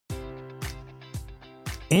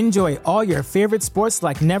Enjoy all your favorite sports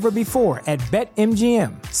like never before at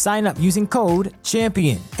BetMGM. Sign up using code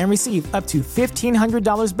CHAMPION and receive up to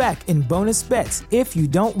 $1,500 back in bonus bets if you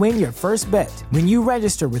don't win your first bet. When you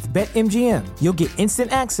register with BetMGM, you'll get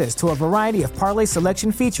instant access to a variety of parlay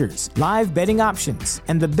selection features, live betting options,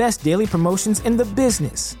 and the best daily promotions in the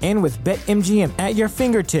business. And with BetMGM at your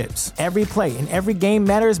fingertips, every play and every game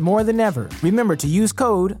matters more than ever. Remember to use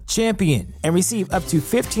code CHAMPION and receive up to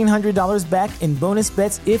 $1,500 back in bonus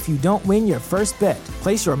bets if you don't win your first bet.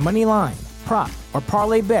 Place your money line, prop, or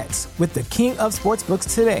parlay bets with the king of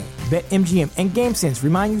sportsbooks today. BetMGM and GameSense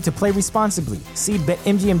remind you to play responsibly. See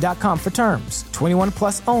BetMGM.com for terms. 21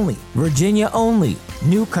 plus only. Virginia only.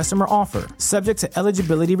 New customer offer. Subject to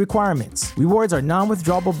eligibility requirements. Rewards are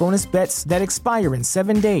non-withdrawable bonus bets that expire in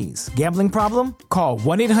 7 days. Gambling problem? Call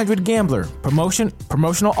 1-800-GAMBLER.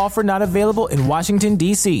 Promotional offer not available in Washington,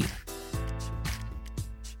 D.C.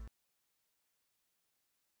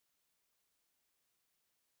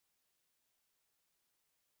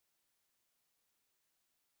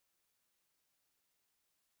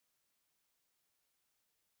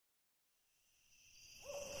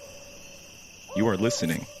 You are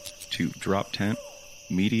listening to Drop Tent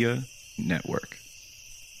Media Network.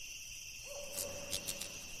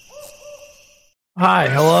 Hi,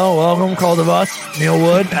 hello, welcome, Call the Bus, Neil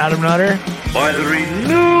Wood, Adam Nutter. By the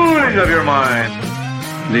renewing of your mind.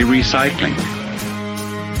 The recycling.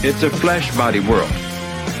 It's a flesh body world.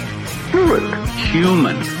 Do it.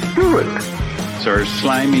 Human. Do it. Sir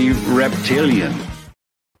slimy reptilian.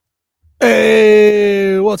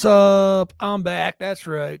 Hey, what's up? I'm back. That's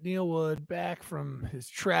right. Neil Wood, back from his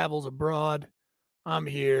travels abroad. I'm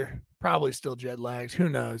here. Probably still jet lagged. Who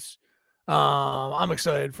knows? I'm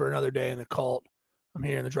excited for another day in the cult. I'm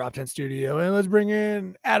here in the Drop 10 studio, and let's bring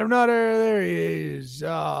in Adam Nutter. There he is.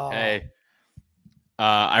 Oh. Hey.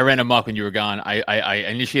 I ran amok when you were gone. I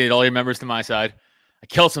initiated all your members to my side. I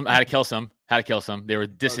killed some. I had to kill some. They were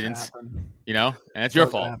dissidents, you know, and it's your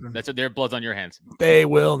fault. That's their blood's on your hands. They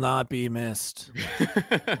will not be missed.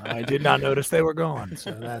 I did not notice they were gone,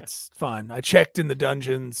 so that's fine. I checked in the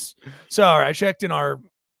dungeons. Sorry, I checked in our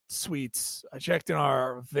suites. I checked in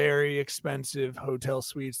our very expensive hotel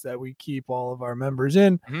suites that we keep all of our members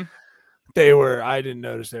in. Mm-hmm. I didn't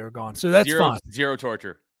notice they were gone, so that's fine. Zero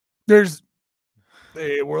torture.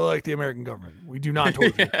 We're like the American government. We do not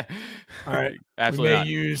torture. Yeah. All right. Absolutely. We may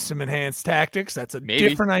use some enhanced tactics. That's a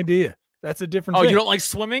different idea. That's a different thing. You don't like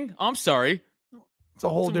swimming? I'm sorry. It's a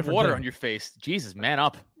whole different water thing. On your face. Jesus, man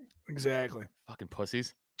up. Exactly. Fucking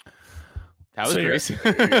pussies. That was Grace.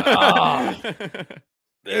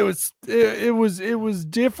 It was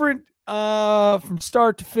different from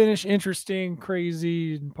start to finish, interesting,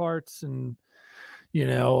 crazy in parts, and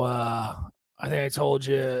I think I told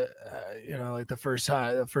you, like the first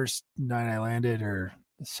night I landed, or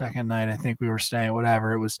the second night I think we were staying,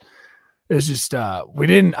 whatever. It was just we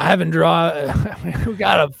got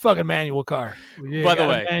a fucking manual car. By the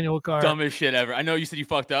way, manual car, dumbest shit ever. I know you said you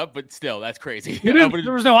fucked up, but still, that's crazy. There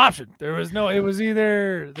was no option. There was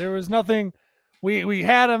nothing. We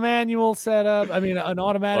had a manual set up. I mean, an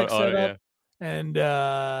automatic setup, and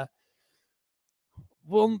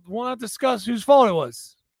we'll not discuss whose fault it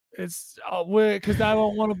was. It's because I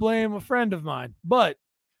don't want to blame a friend of mine, but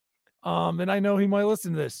and I know he might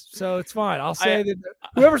listen to this, so it's fine. I'll say that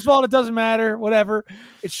whoever's fault, it doesn't matter, whatever.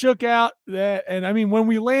 It shook out that, and I mean, when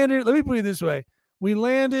we landed, let me put it this way: we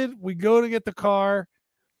landed, we go to get the car.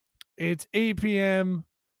 It's 8 p.m.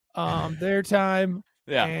 Their time,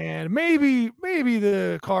 and maybe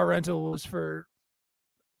the car rental was for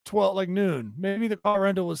 12, like noon. Maybe the car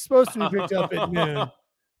rental was supposed to be picked up at noon,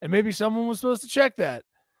 and maybe someone was supposed to check that.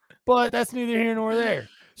 But that's neither here nor there.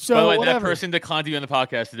 So by the way, that person declined to be on the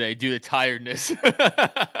podcast today due to tiredness.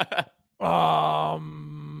 I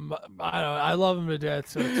love him to death,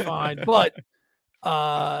 so it's fine. But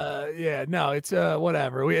it's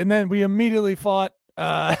whatever. We immediately fought.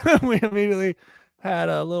 We immediately had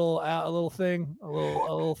a little thing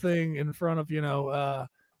in front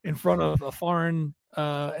of a foreign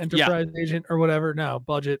enterprise agent or whatever. No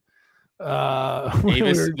budget.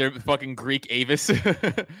 Avis, they're fucking Greek Avis.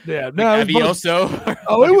 Yeah, no, it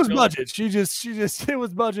was budget. She just it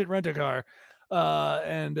was budget rent a car,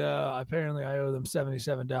 and apparently I owe them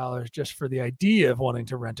 $77 just for the idea of wanting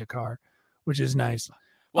to rent a car, which is nice.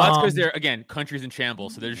 Well, that's because they're again countries in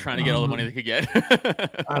shambles, so they're just trying to get all the money they could get.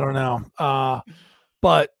 I don't know,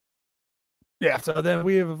 but yeah. So then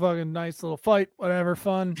we have a fucking nice little fight, whatever,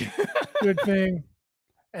 fun, good thing.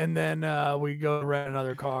 And then we go rent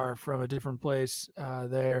another car from a different place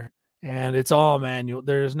there. and it's all manual.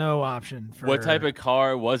 There's no option for. What type of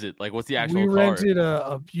car was it? Like, what's the actual we car? rented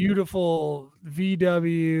a beautiful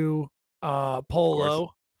VW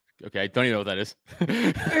Polo. Okay, I don't even know what that is.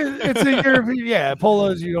 It's a European, yeah.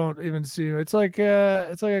 Polos you don't even see. It's like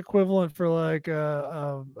equivalent for like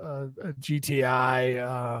a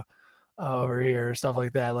GTI over here, stuff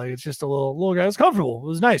like that. Like it's just a little guy. It was comfortable. It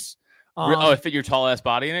was nice. It fit your tall ass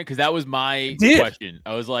body in it? Because that was my question.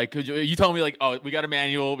 I was like, you told me like, oh, we got a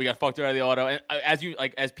manual, we got fucked out of the auto. And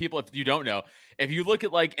as people, if you don't know, if you look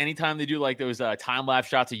at like anytime they do like those time lapse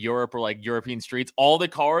shots of Europe or like European streets, all the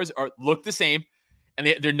cars look the same. And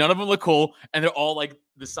they're none of them look cool, and they're all like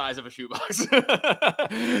the size of a shoebox. And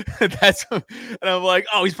I'm like,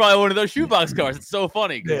 oh, he's probably one of those shoebox cars. It's so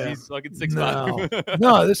funny because he's fucking 6'5".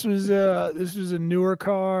 No, this was a newer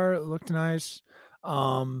car. It looked nice.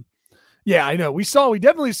 Yeah, I know. We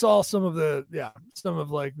definitely saw some of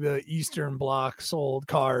like the Eastern Bloc sold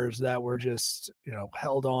cars that were just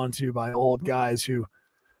held on to by old guys who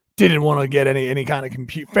didn't want to get any kind of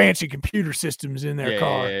fancy computer systems in their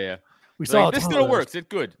car. Yeah. We saw like, this still works. It's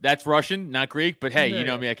good. That's Russian, not Greek. But hey, you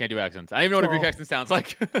know me, I can't do accents. I don't even know what a Greek accent sounds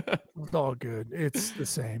like. It's all good. It's the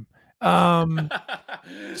same.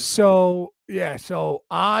 So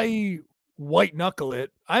I white knuckle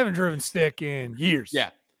it. I haven't driven stick in years.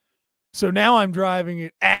 Yeah. So now I'm driving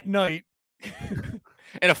it at night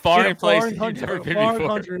in a foreign place you've never been before.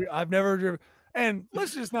 Country I've never driven. And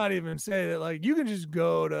let's just not even say that. Like you can just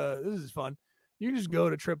go to. This is fun. You can just go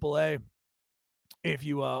to AAA. If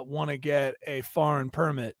you want to get a foreign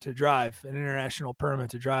permit to drive, an international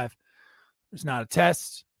permit to drive, there's not a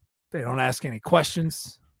test. They don't ask any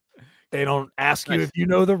questions. They don't ask you if you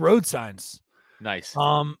know the road signs. Nice.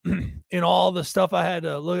 In all the stuff I had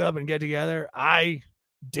to look up and get together, I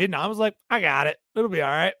didn't. I was like, I got it. It'll be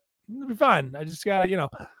all right. It'll be fine. I just got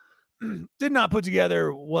did not put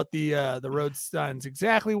together what the road signs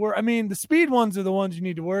exactly were. I mean, the speed ones are the ones you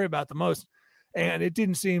need to worry about the most. And it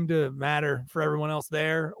didn't seem to matter for everyone else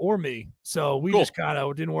there or me. So we just kind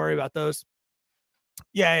of didn't worry about those.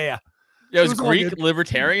 Yeah. Yeah, it was Greek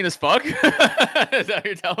libertarian as fuck. Is that what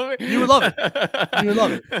you're telling me? You would love it.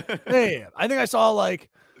 Yeah. I think I saw like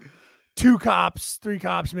 2 cops, 3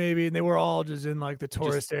 cops maybe, and they were all just in like the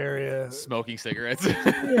tourist area. Smoking cigarettes.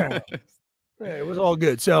 Yeah, it was all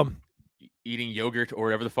good. So eating yogurt or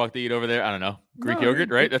whatever the fuck they eat over there. I don't know. Greek yogurt,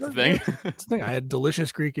 right? That's the thing. That's the thing. I had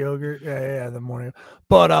delicious Greek yogurt. Yeah, the morning.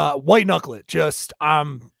 But white knuckle it. Just I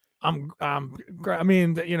mean,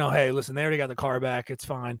 hey, listen, they already got the car back. It's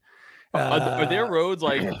fine. Are there roads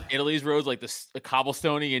like Italy's roads, like the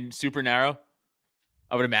cobblestone and super narrow?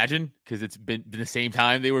 I would imagine because it's been the same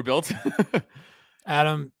time they were built.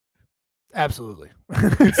 Adam, absolutely.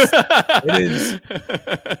 It is.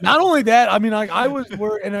 Not only that, I mean, like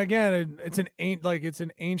and again, it's an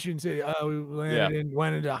ancient city. We landed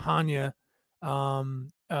went into Hania,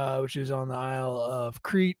 which is on the Isle of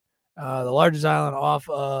Crete, the largest island off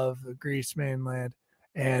of the Greece mainland,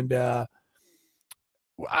 and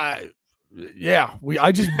I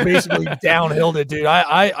just basically downhilled it, dude.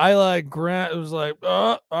 I like Grant. It was like,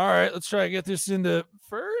 all right, let's try to get this into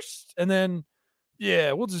first, and then.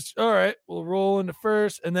 Yeah, we'll roll into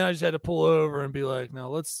first, and then I just had to pull over and be like,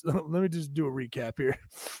 "No, let me just do a recap here.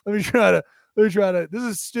 Let me try to. This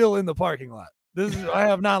is still in the parking lot. I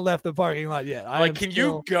have not left the parking lot yet.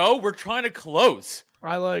 You go? We're trying to close.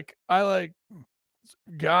 I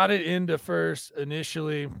got it into first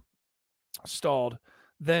initially, stalled,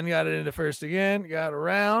 then got it into first again, got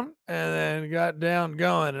around, and then got down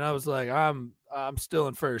going, and I was like, I'm still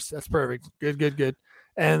in first. That's perfect. Good.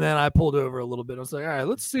 And then I pulled over a little bit. I was like, all right,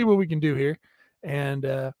 let's see what we can do here. And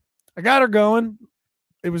I got her going.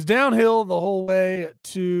 It was downhill the whole way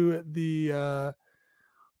to the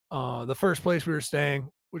first place we were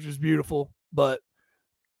staying, which was beautiful. But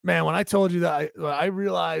man, when I told you that, I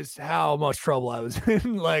realized how much trouble I was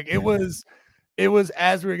in. Like it was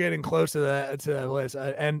as we were getting close to that place.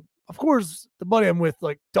 And of course, the buddy I'm with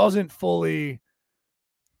doesn't fully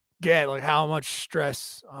get how much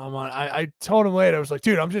stress I'm on. I told him later, I was like,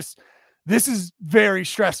 dude, this is very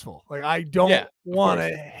stressful. I don't want to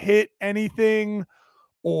hit anything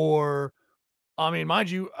or, I mean,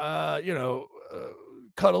 mind you, cut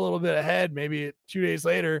a little bit ahead, maybe 2 days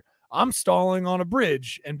later, I'm stalling on a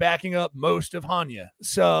bridge and backing up most of Hania.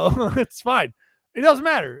 So it's fine. It doesn't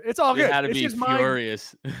matter. It's all good. You had to be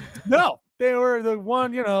furious. No. They were the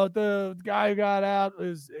one, the guy who got out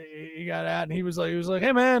he got out and he was like,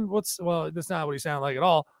 hey man, that's not what he sounded like at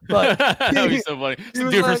all. But that would be so funny. Some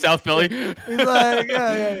dude from South Philly. He's like,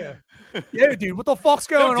 yeah. Yeah, dude, what the fuck's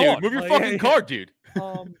going on? Move your fucking car, dude.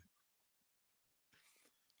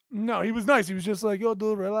 No, he was nice. He was just like, yo,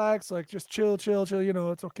 dude, relax, like just chill. You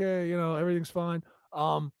know, it's okay. You know, everything's fine.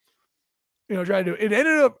 You know, try to do it. It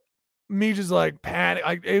ended up me just like panic.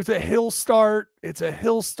 It's a hill start.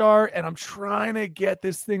 And I'm trying to get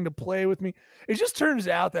this thing to play with me. It just turns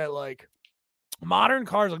out that like modern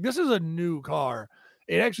cars, like this is a new car.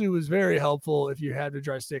 It actually was very helpful if you had to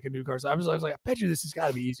dry stick a new car. So I was like, I bet you this has got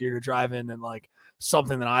to be easier to drive in than like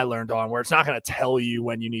something that I learned on, where it's not going to tell you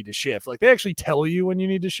when you need to shift. Like they actually tell you when you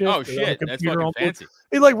need to shift. Oh shit, that's fucking fancy.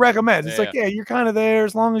 It like recommends. It's like, yeah, you're kind of there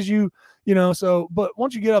as long as you know. So, but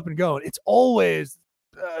once you get up and going, it's always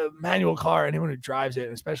a manual car. Anyone who drives it,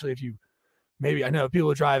 and especially if you, maybe I know people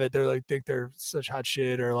who drive it, they're like think they're such hot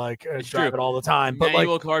shit or like drive it all the time. But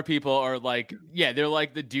manual like car people are like, yeah, they're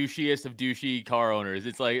like the douchiest of douchey car owners.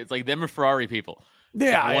 It's like them and Ferrari people.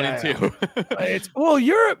 Yeah, like 1 and 2.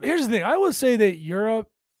 Europe. Here's the thing. I will say that Europe,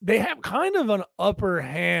 they have kind of an upper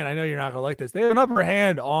hand. I know you're not gonna like this. They have an upper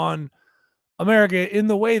hand on America in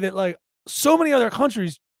the way that like so many other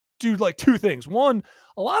countries do like two things. One,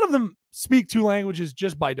 a lot of them speak two languages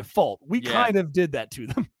just by default. We kind of did that to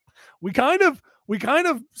them. We kind of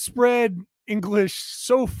spread English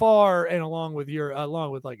so far, and along with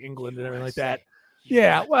like England and everything like that.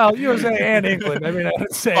 Yeah, well, USA and England. I mean, I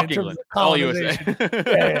would say in terms England. of colonization. USA.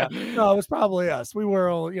 Yeah. No, it was probably us. We were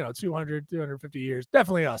all, 250 years.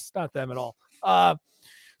 Definitely us, not them at all.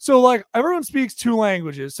 So like everyone speaks two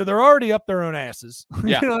languages, so they're already up their own asses.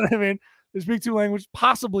 Yeah. You know what I mean? They speak two languages,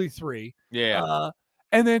 possibly three. Yeah.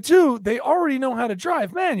 And then two, they already know how to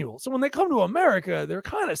drive manual. So when they come to America, they're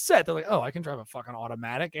kind of set. They're like, oh, I can drive a fucking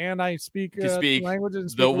automatic and I speak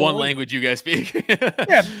languages. The one language you guys speak.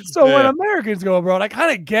 Yeah. So when Americans go abroad, I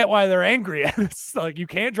kind of get why they're angry at it. It's like, you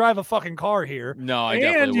can't drive a fucking car here. No, I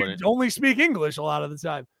definitely wouldn't. And you only speak English a lot of the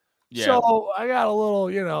time. Yeah. So I got a little,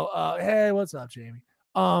 hey, what's up, Jamie?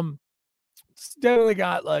 Definitely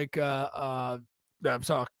got like, I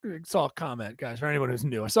saw a comment, guys. For anyone who's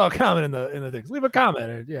new, I saw a comment in the things. Leave a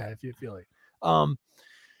comment, if you feel like.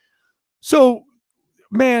 So,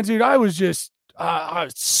 man, dude, I was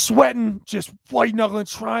sweating, just white knuckling,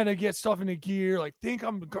 trying to get stuff into gear. Like, think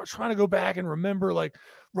I'm trying to go back and remember, like,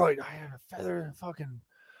 right, I had a feather, fucking,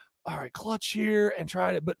 all right, clutch here, and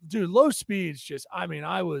tried it. But dude, low speeds,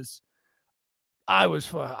 I was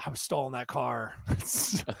stalling that car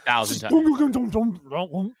 1,000 times.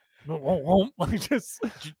 Like just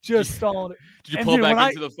stalling it. Did you pull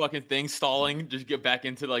back into the fucking thing, stalling? Just get back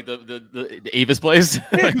into like the Avis place?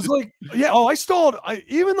 Yeah, it was like, I stalled.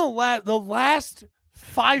 Even the last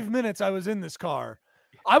 5 minutes I was in this car,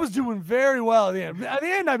 I was doing very well at the end. At the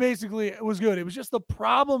end, it was good. It was just the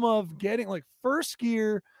problem of getting like first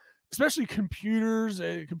gear, especially computer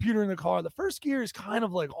in the car. The first gear is kind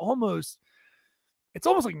of like it's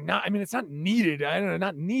almost like not. I mean, it's not needed. I don't know,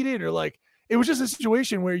 not needed, or like. It was just a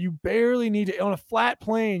situation where you barely need to, on a flat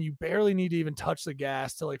plane, you barely need to even touch the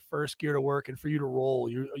gas to like first gear to work. And for you to roll,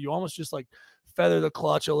 you almost just like feather the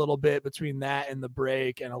clutch a little bit between that and the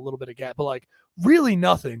brake and a little bit of gas, but like really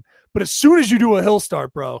nothing. But as soon as you do a hill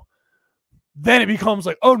start, bro, then it becomes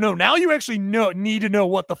like, oh no, now you actually need to know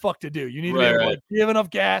what the fuck to do. You need to be able to like, give enough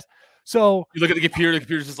gas. So you look at the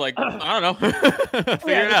computer's just like, I don't know.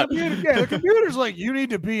 Figure it out. The computer's like, you need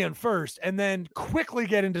to be in first and then quickly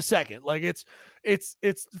get into second. Like it's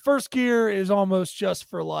first gear is almost just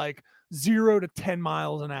for like 0 to 10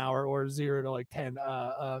 miles an hour or 0 to like 10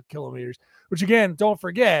 kilometers, which again, don't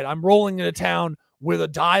forget, I'm rolling into town with a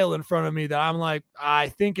dial in front of me that I'm like, I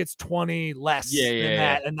think it's 20 less than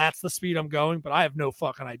that. And that's the speed I'm going, but I have no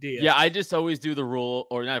fucking idea. Yeah, I just always do the rule,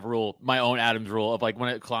 or not rule, my own Adams rule of like when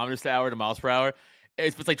it kilometers to hour to miles per hour.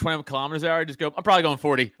 If it's like 20 kilometers an hour, I just go, I'm probably going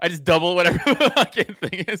 40. I just double whatever the fucking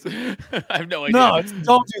thing is. I have no idea. No,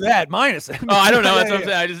 don't do that. Minus it. Oh, I don't know. That's what I'm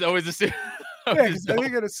saying. I just always assume. Yeah, because I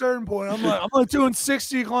think at a certain point, I'm like doing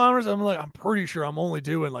 60 kilometers. I'm pretty sure I'm only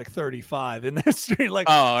doing like 35 in this street. Like,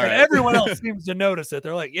 everyone else seems to notice it.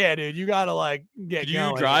 They're like, yeah, dude, you got to like get Do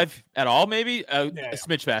going. you drive at all? Maybe a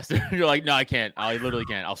smidge faster. You're like, no, I can't. I literally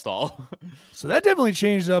can't. I'll stall. So that definitely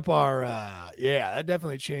changed up our, it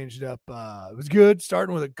was good.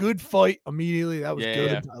 Starting with a good fight immediately. That was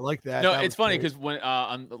good. Yeah. I like that. No, it's funny because when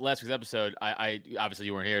on last week's episode, I obviously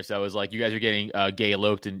you weren't here. So I was like, you guys are getting gay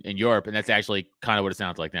eloped in Europe. And that's actually kind of what it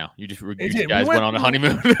sounds like now. You guys went on a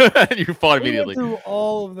honeymoon and you fought immediately. We went through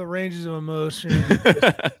all of the ranges of emotion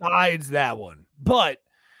besides that one. But,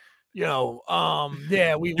 we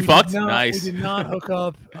fucked? Nice. We did not hook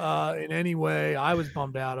up in any way. I was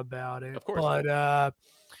bummed out about it. Of course. But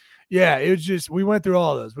it was just, we went through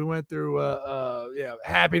all those. We went through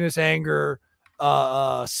happiness, anger,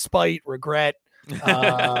 spite, regret.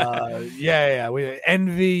 Yeah. We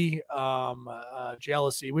envy,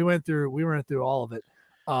 jealousy. We went through all of it,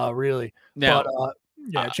 really. Now,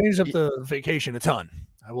 But it changed up the vacation a ton.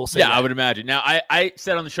 I will say. Yeah, that. I would imagine. Now, I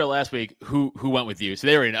said on the show last week who went with you, so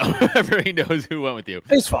they already know. Everybody knows who went with you.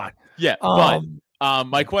 It's fine. Yeah, but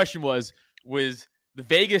my question was the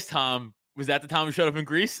Vegas Tom, was that the Tom who showed up in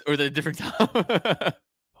Greece, or the different Tom?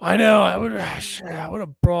 I know. I would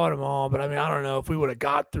have brought him on, but I mean, I don't know if we would have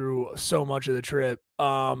got through so much of the trip.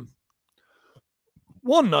 One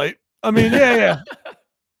night. I mean, yeah.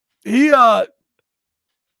 He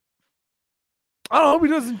I don't know.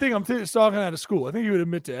 He doesn't think I'm just talking out of school. I think he would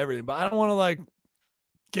admit to everything, but I don't want to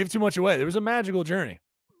give too much away. There was a magical journey.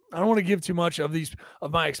 I don't want to give too much of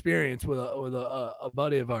my experience with a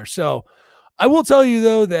buddy of ours. So I will tell you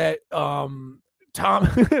though that Tom's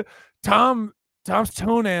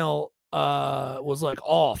toenail was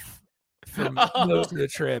off for most of the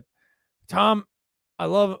trip. Tom, I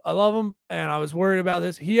love him, and I was worried about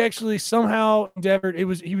this. He actually somehow endeavored. He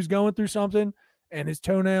was going through something, and his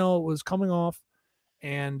toenail was coming off.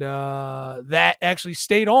 And that actually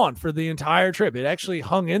stayed on for the entire trip. It actually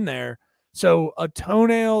hung in there. So a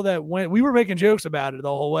toenail that we were making jokes about it the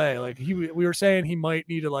whole way. We were saying he might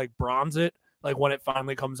need to bronze it, when it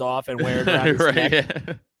finally comes off and wear it around his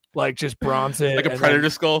neck. Yeah. Just bronze it. Like a predator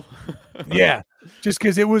skull. Yeah. Just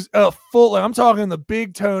because it was a full, I'm talking the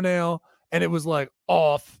big toenail, and it was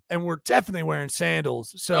off, and we're definitely wearing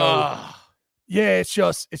sandals. So yeah, it's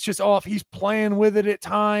just off. He's playing with it at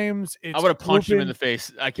times. I would have punched him in the face.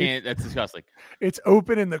 I can't. That's disgusting. It's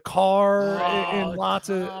open in the car in lots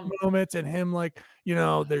of moments, and him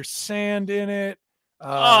there's sand in it.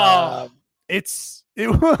 It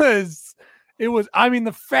was. I mean,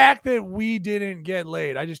 the fact that we didn't get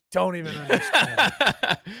laid, I just don't even understand.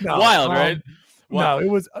 No, wild, right? No, it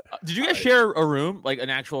was. Did you guys share a room, an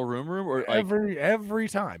actual room, or every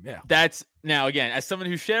time? Yeah. That's now again, as someone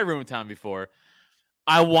who shared a room with Tom before,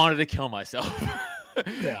 I wanted to kill myself.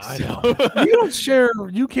 Yeah, I know.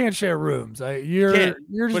 You can't share rooms. But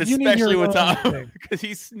especially with Tom, because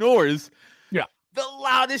he snores. Yeah, the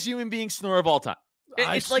loudest human being snore of all time.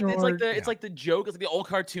 It's like the joke. It's like the old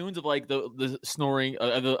cartoons of the snoring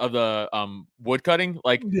of the wood cutting.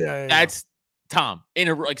 That's Tom in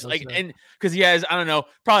a and because he has, I don't know,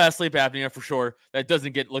 probably has sleep apnea for sure. That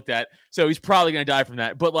doesn't get looked at, so he's probably gonna die from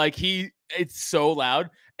that. But it's so loud,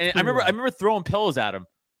 and I remember throwing pillows at him,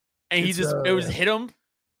 and it was hit him,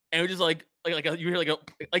 and it was just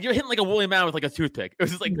you're hitting a woolly mammoth with a toothpick. It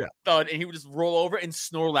was just thud, and he would just roll over and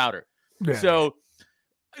snore louder. Yeah. So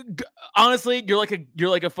honestly, you're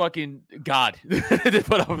like a fucking god to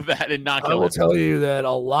put up with that and not kill I will tell you that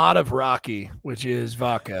a lot of Rocky, which is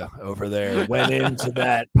vodka over there, went into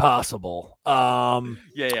that possible.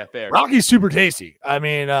 Yeah, fair. Rocky's super tasty. I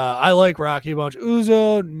mean, I like Rocky a bunch.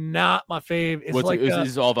 Ouzo, not my fave. It's Ouzo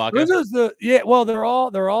is all vodka. Ouzo's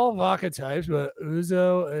they're all vodka types, but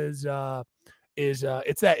Ouzo is it's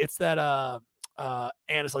that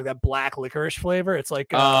and it's like that black licorice flavor. It's like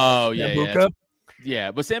Sambuca.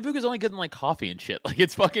 Yeah, but Sambuca's only good in coffee and shit.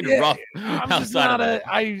 It's fucking rough. I'm just not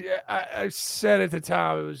I said at the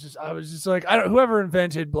time, I was just whoever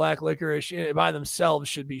invented black licorice by themselves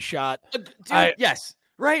should be shot. Dude, yes.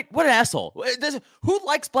 Right? What an asshole. Who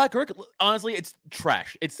likes black licorice? Honestly, it's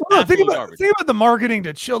trash. It's think about the marketing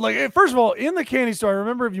to chill. First of all, in the candy store, I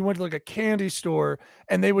remember if you went to a candy store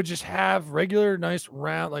and they would just have regular, nice,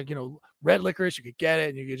 round, red licorice, you could get it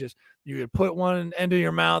and you could put one end of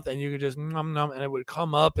your mouth and you could just nom nom, and it would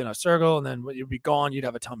come up in a circle, and then when you'd be gone, you'd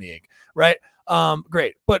have a tummy ache. Right?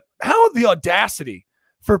 Great. But how the audacity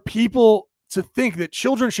for people to think that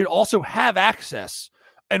children should also have access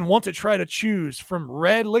and want to try to choose from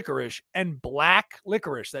red licorice and black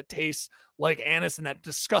licorice that tastes like anise and that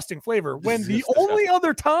disgusting flavor, when the only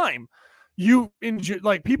other time you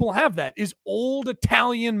enjoy, people have that is old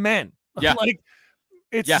Italian men. Yeah.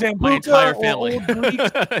 It's my entire family.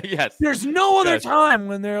 Yes. There's no other time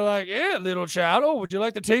when they're like, yeah, little child, would you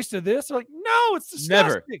like the taste of this? No, it's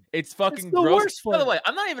disgusting. Never. It's fucking gross. By the way,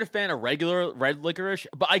 I'm not even a fan of regular red licorice,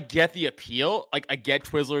 but I get the appeal. I get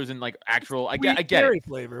Twizzlers and actual. I get it.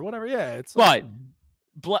 Flavor, whatever. Yeah, it's. But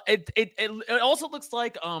it also looks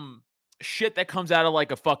like shit that comes out of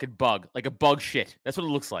a fucking bug, like a bug shit. That's what it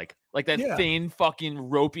looks like. Thin, fucking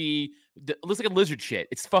ropey. It looks like a lizard shit.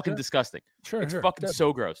 It's fucking disgusting. It's fucking definitely.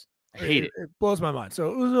 So gross. I hate it. It blows my mind.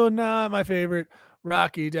 So Ouzo, not my favorite.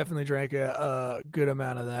 Rocky definitely drank a good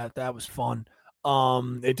amount of that. That was fun.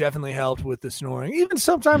 It definitely helped with the snoring. Even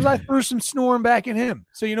sometimes I threw some snoring back in him.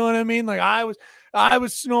 So you know what I mean? I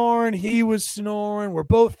was snoring, he was snoring. We're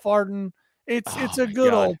both farting. It's a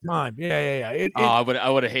good old time. Yeah. I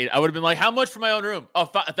would have hated. I would have been like, how much for my own room? Oh,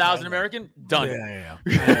 1,000 American. Done.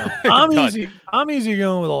 Yeah. I'm easy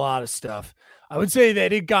going with a lot of stuff. I would say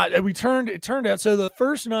that it turned out. So the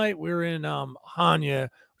first night we were in Hanya,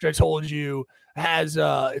 which I told you has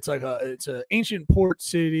it's an ancient port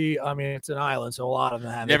city. I mean, it's an island, so a lot of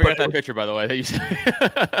them have. Never got that picture, by the way. That you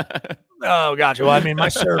said. Oh, gotcha. Well, I mean, my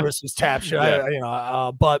service is tapped.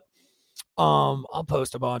 Yeah. But I'll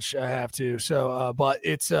post a bunch. I have to. So, but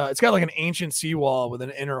it's got like an ancient seawall with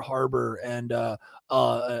an inner harbor and kind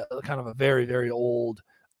of a very, very old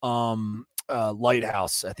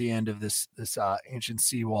lighthouse at the end of this ancient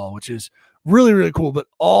seawall, which is really, really cool. But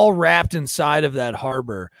all wrapped inside of that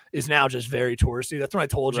harbor is now just very touristy. That's what I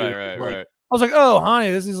told you. Right. I was like, oh, honey,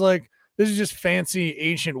 this is just fancy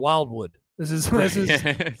ancient Wildwood. This is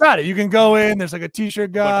got it. You can go in. There's like a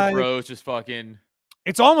t-shirt guy. Bros just fucking.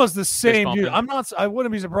 It's almost the same dude. I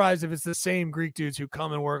wouldn't be surprised if it's the same Greek dudes who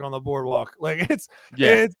come and work on the boardwalk. Like it's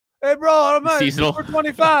hey bro, I'm not seasonal.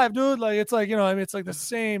 25, dude. Like it's like, it's like the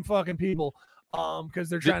same fucking people. Because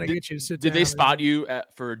they're trying to get you to sit down. Did they spot you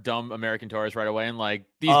for dumb American tourists right away and like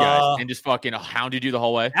these guys and just fucking hounded you the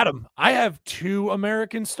whole way? Adam, I have 2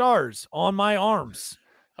 American stars on my arms.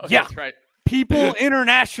 Oh, yeah, that's right. People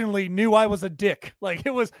internationally knew I was a dick. Like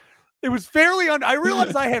it was fairly I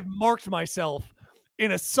realized I had marked myself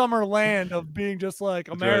in a summer land of being just like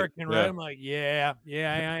American, right? I'm like, I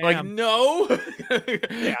am. Like, no.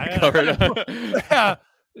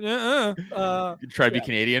 Try to be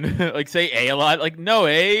Canadian. Like say A lot. Like no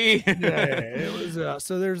A. It was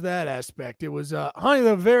so there's that aspect. It was honey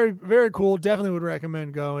though, very, very cool. Definitely would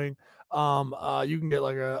recommend going. You can get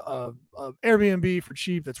like a Airbnb for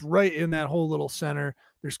cheap that's right in that whole little center.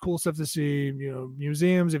 There's cool stuff to see,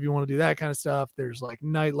 museums if you want to do that kind of stuff. There's like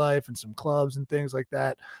nightlife and some clubs and things like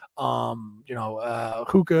that.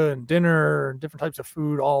 Hookah and dinner and different types of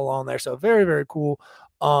food all along there. So very, very cool.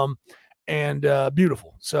 And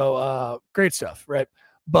beautiful. So great stuff, right?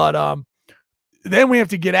 But then we have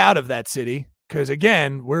to get out of that city because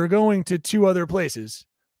again, we're going to 2 other places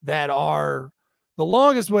that are the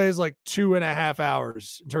longest way is like 2.5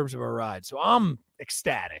 hours in terms of a ride. So I'm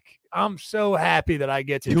ecstatic. I'm so happy that I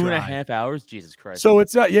get to 2.5 hours. Jesus Christ. So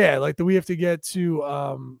it's we have to get to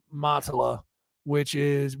Matala, which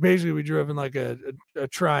is basically we drove in like a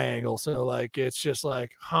triangle. So like it's just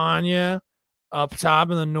like Hanya up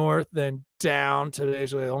top in the north, then down to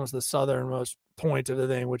basically almost the southernmost point of the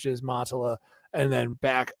thing, which is Matala, and then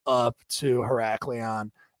back up to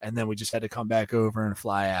Heraklion, and then we just had to come back over and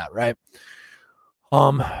fly out, right?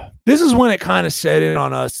 This is when it kind of set in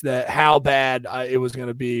on us that how bad it was going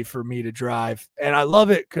to be for me to drive, and I love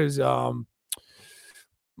it because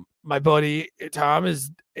my buddy Tom is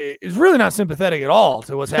really not sympathetic at all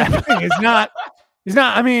to what's happening. He's not.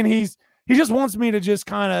 I mean, he just wants me to just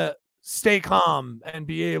kind of stay calm and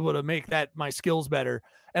be able to make that my skills better.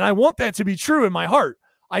 And I want that to be true in my heart.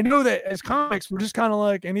 I know that as comics, we're just kind of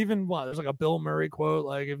like, and even there's like a Bill Murray quote,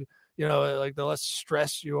 like if like the less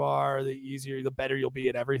stressed you are, the better you'll be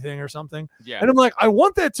at everything or something. Yeah. And I'm like, I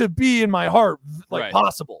want that to be in my heart, like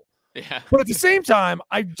possible. Yeah. But at the same time,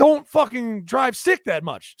 I don't fucking drive stick that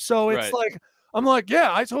much. So it's like, I'm like, yeah,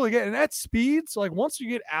 I totally get it. And at speeds, like once you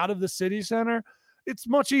get out of the city center, it's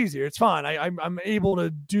much easier. It's fine. I'm able to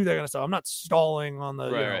do that kind of stuff. I'm not stalling on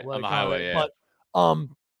the on the highway. Yeah.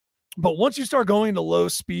 But once you start going to low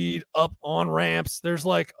speed up on ramps, there's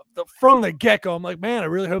like from the get-go, I'm like, man, I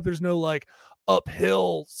really hope there's no like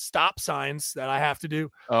uphill stop signs that I have to do.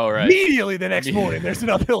 Oh, right. Immediately the next morning, there's an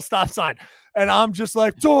uphill stop sign, and I'm just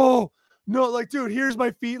like, oh no, like dude, here's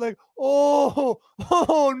my feet, like oh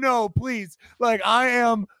no, please, like I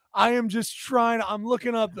am just trying. I'm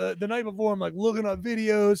looking up the night before. I'm like looking up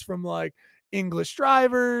videos from like English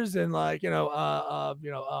drivers and like from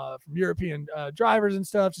European drivers and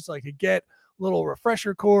stuff, just like to get a little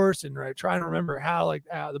refresher course and trying to remember how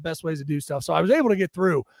the best ways to do stuff. So I was able to get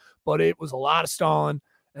through, but it was a lot of stalling.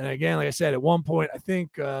 And again, like I said, at one point, I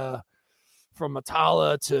think from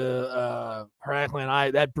Matala to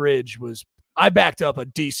Heraklion, that bridge I backed up a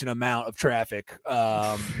decent amount of traffic.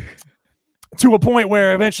 To a point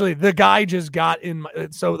where eventually the guy just got in.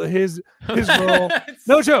 His girl,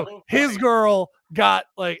 no joke, his girl got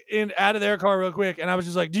like out of their car real quick, and I was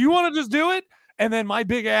just like, "Do you want to just do it?" And then my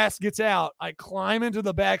big ass gets out. I climb into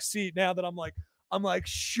the back seat. Now that I'm like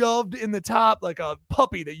shoved in the top like a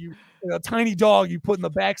puppy a tiny dog you put in the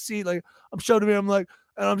back seat. Like I'm shoved in. I'm like,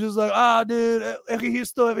 and I'm just like, dude, he's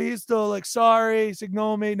still like, sorry,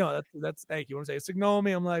 ignore me. No, that's thank you. I'm saying ignore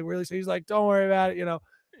me. I'm like, really? So he's like, don't worry about it,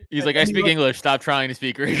 He's like, I speak English. Stop trying to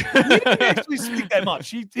speak Greek. He didn't actually speak that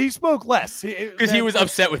much. He spoke less because he was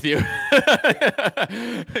upset with you.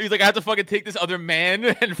 He's like, I have to fucking take this other man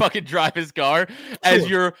and fucking drive his car as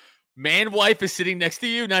your man wife is sitting next to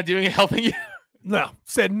you, not doing it, helping you. No,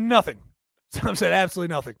 said nothing. Tom said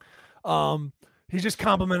absolutely nothing. He just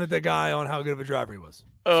complimented the guy on how good of a driver he was.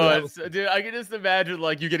 Oh, dude, I can just imagine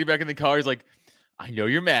like you getting back in the car. He's like, I know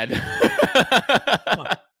you're mad,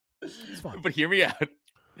 it's fine. but hear me out.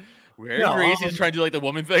 We're in Greece. He's trying to do like the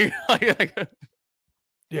woman thing.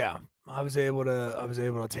 Yeah, I was able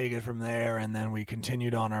to take it from there, and then we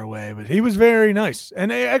continued on our way. But he was very nice,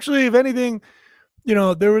 and actually, if anything,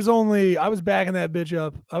 there was only I was backing that bitch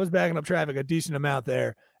up. I was backing up traffic a decent amount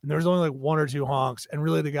there, and there was only like one or two honks. And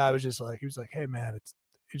really, the guy was just like, he was like, "Hey man, it's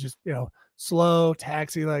just slow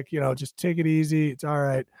taxi, like just take it easy. It's all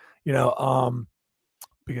right."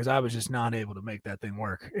 Because I was just not able to make that thing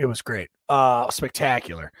work. It was great.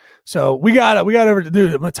 Spectacular. So we got over to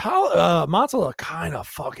dude. Matala kind of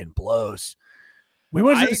fucking blows. We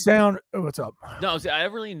went to the sound. Oh, what's up? No, see, I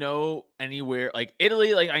don't really know anywhere like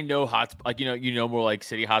Italy. Like I know more like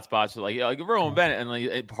city hotspots, like Rome and Venice and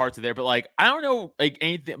like parts of there. But like I don't know like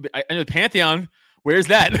anything. I know Pantheon. Where's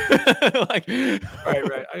that?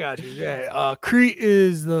 Right. I got you. Yeah. Crete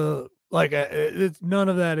is it's none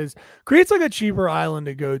of that is Crete's like a cheaper island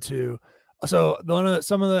to go to. So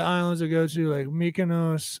some of the islands to go to like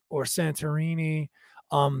Mykonos or Santorini.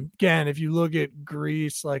 Again, if you look at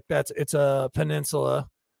Greece, like it's a peninsula.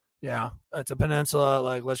 Yeah, it's a peninsula.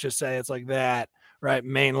 Like let's just say it's like that, right?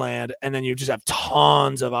 Mainland, and then you just have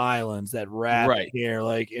tons of islands that wrap here,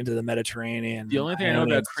 like into the Mediterranean. The only thing I know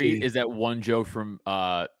about Crete is that one joke from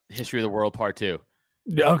History of the World Part 2.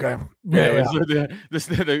 Okay. Yeah.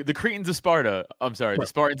 The Cretans of Sparta. I'm sorry, the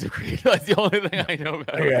Spartans of Crete. That's the only thing I know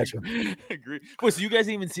about. I gotcha. Wait, so you guys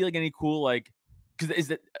didn't even see like any cool like? Because is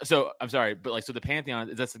that so? I'm sorry, but like so the Pantheon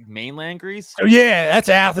is that like mainland Greece? Oh yeah, that's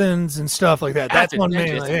Athens and stuff like that. That's one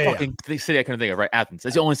mainland. That's fucking city I couldn't think of. Right, Athens.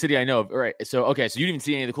 That's the only city I know of. Right. So okay, so you didn't even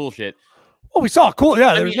see any of the cool shit. Oh, we saw cool. Yeah,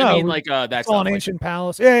 I mean, like that's saw an ancient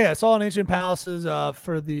palace. Yeah. Saw an ancient palaces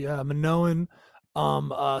for the Minoan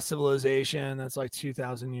civilization. That's like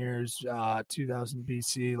 2,000 years, 2000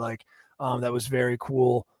 BC. Like that was very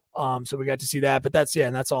cool. So we got to see that, but that's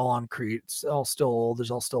all on Crete. It's all still old.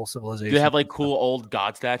 There's all still civilization. Do they have like cool old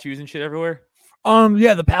god statues and shit everywhere?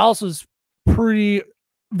 Yeah, the palace was pretty.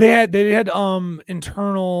 They had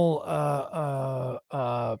internal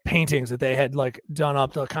paintings that they had like done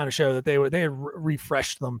up to kind of show that they had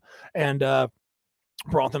refreshed them and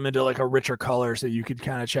brought them into like a richer color so you could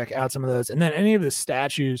kind of check out some of those. And then any of the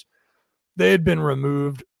statues, they had been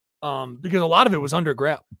removed because a lot of it was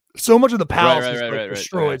underground. So much of the palace was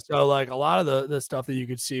destroyed. Right. So like a lot of the stuff that you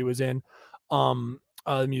could see was in the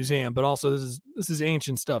museum, but also this is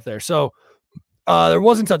ancient stuff there. So there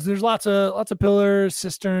wasn't such. There's lots of pillars,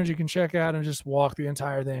 cisterns you can check out and just walk the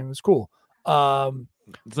entire thing. It was cool.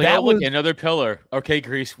 It's like, look, another pillar. Okay,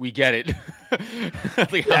 Greece, we get it. I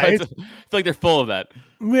feel like they're full of that.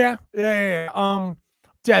 Yeah.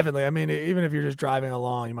 Definitely. I mean, even if you're just driving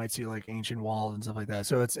along, you might see like ancient walls and stuff like that.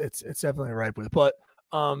 So it's definitely ripe with. But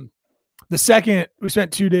the second we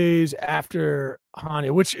spent 2 days after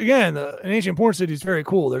Hania, which again, an ancient port city is very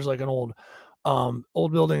cool. There's like an old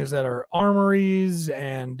buildings that are armories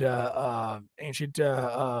and ancient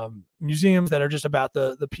museums that are just about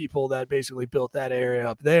the people that basically built that area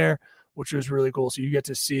up there, which was really cool. So you get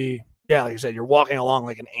to see, like you said, you're walking along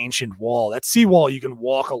like an ancient wall. That seawall you can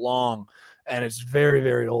walk along, and it's very,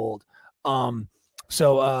 very old.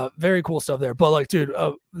 So very cool stuff there. But like, dude,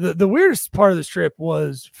 the weirdest part of this trip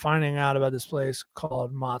was finding out about this place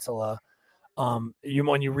called Matala.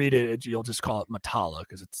 When you read it, you'll just call it Matala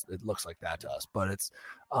because it looks like that to us. But it's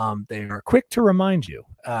they are quick to remind you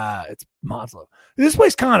it's Matala. This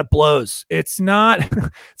place kind of blows. It's not.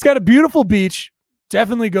 It's got a beautiful beach.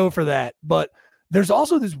 Definitely go for that. But there's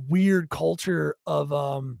also this weird culture of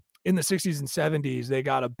in the 60s and 70s they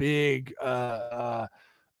got a big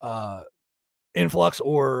influx,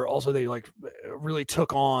 or also they like really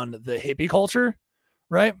took on the hippie culture,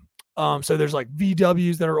 right? So there's like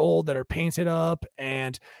VWs that are old that are painted up,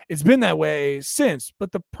 and it's been that way since.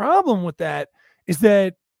 But the problem with that is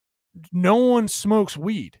that no one smokes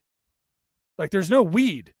weed. Like there's no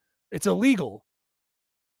weed. It's illegal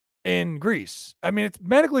in Greece. I mean, it's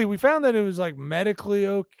medically, we found that it was like medically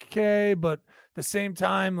okay, but at the same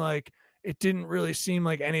time, like it didn't really seem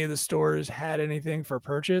like any of the stores had anything for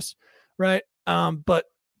purchase, right? But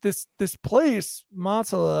this place,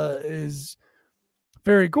 Matala, is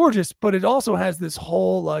very gorgeous, but it also has this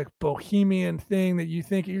whole like bohemian thing that you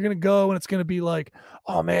think you're going to go and it's going to be like,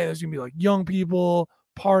 oh man, there's going to be like young people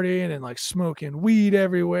partying and like smoking weed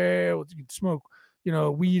everywhere. You can smoke,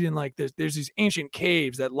 weed in like there's these ancient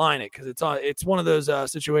caves that line it because it's one of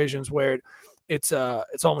those situations where it's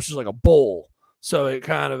almost just like a bowl. So it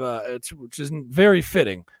kind of which isn't very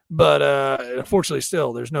fitting, but unfortunately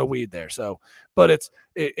still there's no weed there. So, but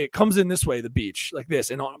it comes in this way, the beach like this,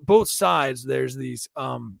 and on both sides there's these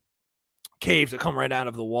caves that come right out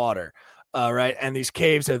of the water. Right. And these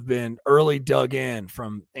caves have been early dug in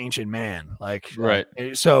from ancient man. Like, right.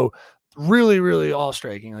 So really, really awe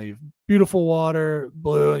striking. Beautiful water,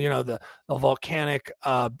 blue, the volcanic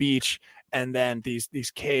beach. And then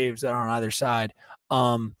these caves that are on either side,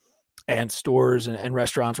 and stores and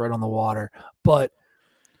restaurants right on the water. But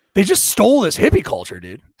they just stole this hippie culture,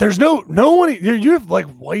 dude. There's no one. You have like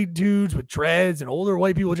white dudes with dreads and older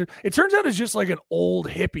white people. It turns out it's just like an old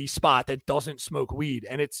hippie spot that doesn't smoke weed,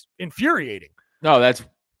 and it's infuriating. No, that's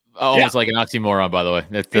almost like an oxymoron, by the way.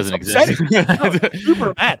 That doesn't exist. No,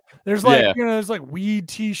 super mad. There's like there's like weed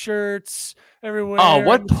T-shirts everywhere. Oh,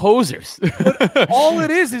 what posers! All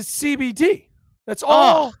it is CBD. That's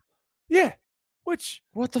all. Yeah. Which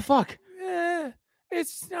what the fuck?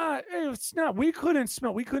 It's not. We couldn't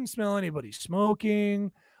smell anybody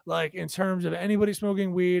smoking, like in terms of anybody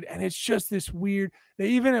smoking weed. And it's just this weird. They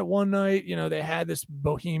even at one night, they had this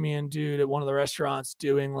bohemian dude at one of the restaurants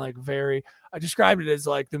doing like I described it as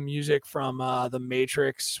like the music from the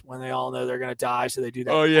Matrix when they all know they're gonna die, so they do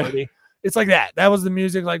that. Oh yeah. Party. It's like that. That was the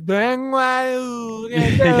music, like bang,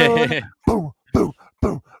 boom, boom,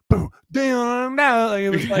 boom, boom, down. Like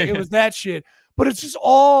it was that shit. But it's just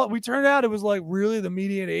we turned out it was like really the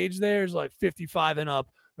median age there is like 55 and up.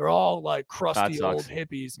 They're all like crusty old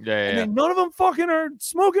hippies. And then none of them fucking are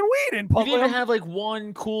smoking weed in public. You didn't even have like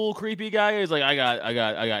one cool, creepy guy who's like, I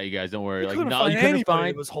got you guys. Don't worry. You like, couldn't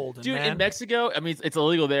find was holding, dude, man. in Mexico, I mean, it's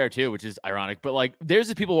illegal there too, which is ironic. But like, there's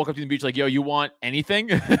the people walk up to the beach like, yo, you want anything?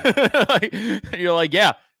 Like, you're like,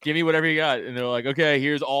 yeah, give me whatever you got. And they're like, okay,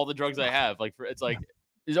 here's all the drugs I have. Like, it's like,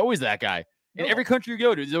 there's always that guy. In every country you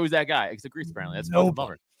go to, there's always that guy. Except Greece, apparently. That's a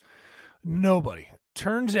bummer. Nobody.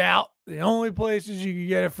 Turns out the only places you can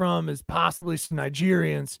get it from is possibly some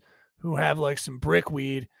Nigerians who have like some brick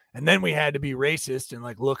weed. And then we had to be racist and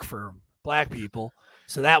like look for black people.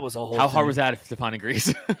 So that was a whole How hard was that to find in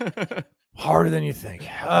Greece? Harder than you think.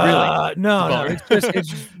 Really? No. It's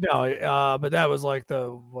just no. But that was like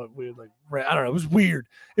what we like. I don't know. It was weird.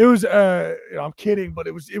 It was. I'm kidding, but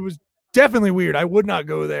it was definitely weird. I would not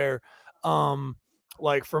go there.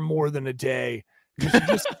 Like for more than a day. You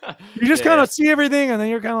just kind of see everything, and then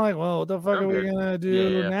you're kind of like, well, what the fuck are we gonna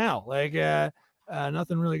do now? Like,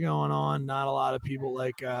 nothing really going on. Not a lot of people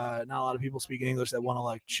not a lot of people speaking English that want to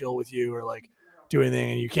like chill with you or like do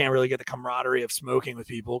anything, and you can't really get the camaraderie of smoking with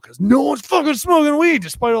people because no one's fucking smoking weed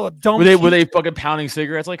despite all the dumb. Were they fucking pounding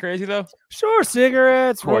cigarettes like crazy though? Sure,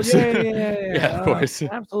 cigarettes. Of course. Yeah, of course.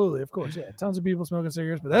 Absolutely, of course. Yeah, tons of people smoking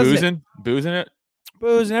cigarettes, but that's boozing it.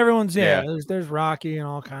 Booze and everyone's there's Rocky and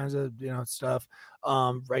all kinds of stuff,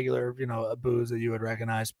 regular booze that you would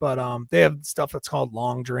recognize, but they have stuff that's called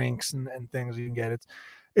long drinks and things you can get.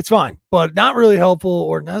 It's fine, but not really helpful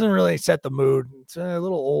or doesn't really set the mood. It's a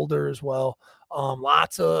little older as well.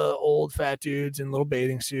 Lots of old fat dudes in little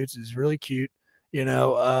bathing suits is really cute,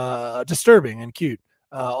 disturbing and cute,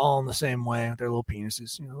 all in the same way with their little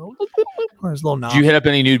penises, There's little Do you hit up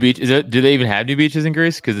any nude beaches? Do they even have nude beaches in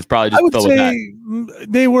Greece? Because it's probably just I would filled say with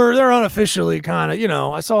that. they're unofficially kind of,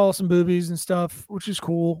 I saw some boobies and stuff, which is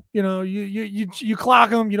cool. You clock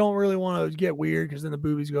them. You don't really want to get weird because then the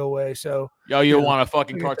boobies go away. So you don't want a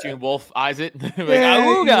fucking cartoon wolf eyes it. Like, you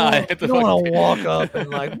don't want to walk up and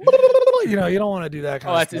like, you don't want to do that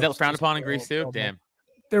kind of stuff. Is that frowned upon in Greece too? Damn.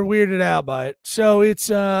 They're weirded out by it. So it's,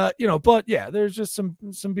 but yeah, there's just some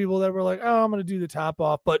people that were like, oh, I'm going to do the top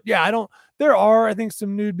off. But yeah, there are, I think,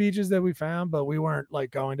 some nude beaches that we found, but we weren't like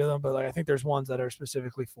going to them. But like, I think there's ones that are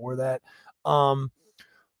specifically for that.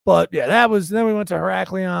 But yeah, then we went to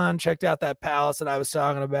Heraklion, checked out that palace that I was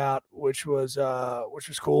talking about, which was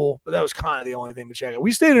cool. But that was kind of the only thing to check out.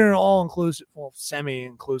 We stayed in an all-inclusive,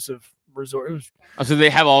 semi-inclusive resort. So they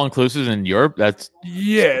have all-inclusives in Europe? That's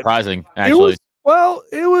surprising, actually.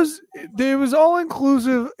 It was all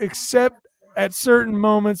inclusive except at certain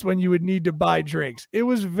moments when you would need to buy drinks. It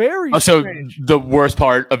was very strange. The worst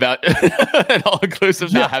part about an all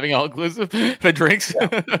inclusive, not having all inclusive, the drinks.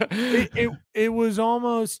 It was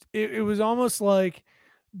almost like,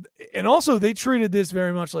 and also they treated this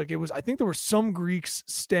very much like it was. I think there were some Greeks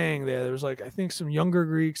staying there. There was like, I think some younger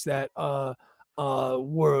Greeks that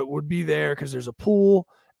would be there because there's a pool.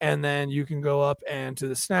 And then you can go up and to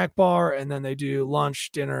the snack bar, and then they do lunch,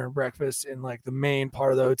 dinner, and breakfast in like the main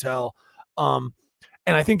part of the hotel.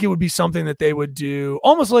 And I think it would be something that they would do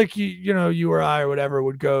almost like you or I or whatever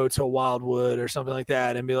would go to Wildwood or something like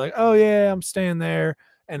that and be like, oh yeah, I'm staying there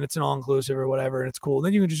and it's an all-inclusive or whatever and it's cool. And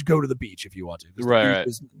then you can just go to the beach if you want to. Right.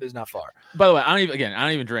 Is not far. By the way, I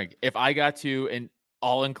don't even drink. If I got to an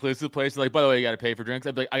all-inclusive place, like, by the way, you got to pay for drinks,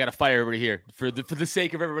 I'd be like, I got to fight everybody here for the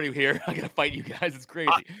sake of everybody here. I got to fight you guys. It's crazy.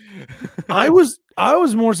 I was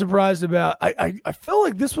more surprised about. I felt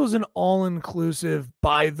like this was an all-inclusive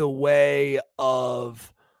by the way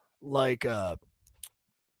of like a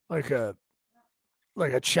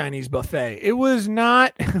Chinese buffet. It was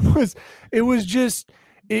not. It was just.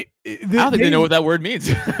 I don't think they know what that word means.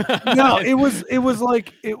 No, it was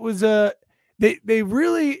They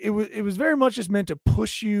really it was very much just meant to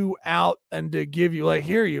push you out and to give you like,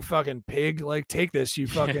 here, you fucking pig, like take this, you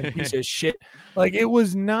fucking piece of shit. Like it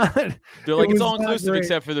was not. They're like, it's all inclusive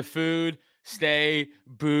except for the food, stay,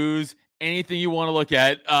 booze, anything you want to look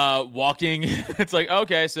at, walking. It's like,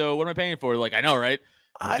 okay, so what am I paying for? Like, I know, right?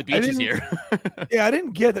 The beach is here. Yeah, I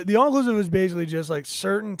didn't get that. The all inclusive was basically just like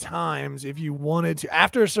certain times if you wanted to.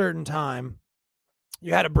 After a certain time,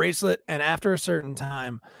 you had a bracelet, and after a certain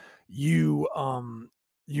time, you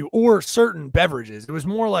or certain beverages. It was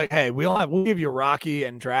more like, hey, we'll give you Rocky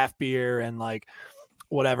and draft beer and like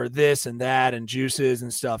whatever, this and that and juices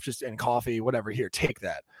and stuff, just and coffee, whatever. Here, take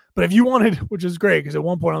that. But if you wanted, which is great, because at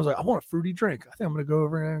one point I was like, I want a fruity drink. I think I'm gonna go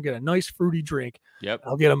over and get a nice fruity drink. Yep.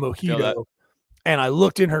 I'll get a mojito. And I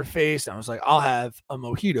looked in her face and I was like, I'll have a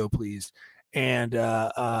mojito, please. And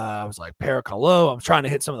I was like, Paracolo. I'm trying to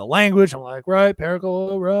hit some of the language. I'm like, right,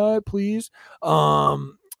 Paracolo, right, please.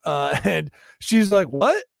 And she's like,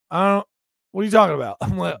 what? What are you talking about?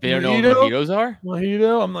 I'm like, they don't know what mojitos are?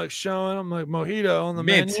 Mojito. I'm like showing. I'm like, mojito on the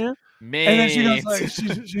Mint. menu. And then she goes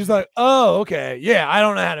like, she's like, oh, okay. Yeah, I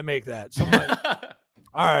don't know how to make that. So I'm like,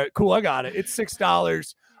 all right, cool. I got it. It's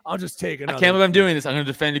 $6. I'll just take another. I can't believe I'm doing this. I'm going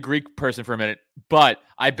to defend a Greek person for a minute, but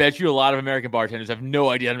I bet you a lot of American bartenders have no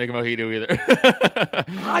idea how to make a mojito either.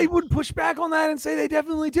 I would push back on that and say they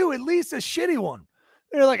definitely do. At least a shitty one.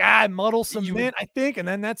 They're like, I muddle some mint, I think, and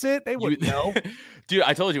then that's it. They wouldn't know. Dude,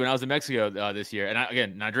 I told you when I was in Mexico this year, and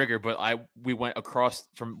again, not a drinker, but we went across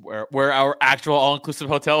from where our actual all-inclusive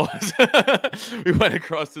hotel was. We went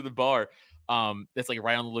across to the bar. That's like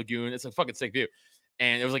right on the lagoon. It's a fucking sick view.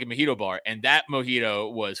 And it was like a mojito bar, and that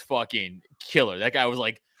mojito was fucking killer. That guy was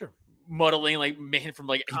like muddling, like man from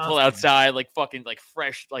like he pulled outside, like fucking like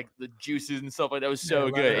fresh, like the juices and stuff like that. Was so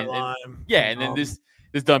good. And then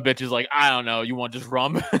this dumb bitch is like, I don't know, you want just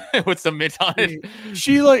rum with some mint on it?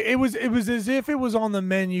 She like it was as if it was on the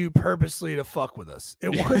menu purposely to fuck with us. It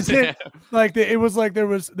wasn't like it was like there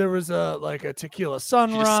was a like a tequila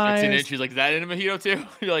sunrise. She's like, is that in a mojito too?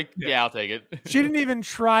 You're like, yeah, I'll take it. She didn't even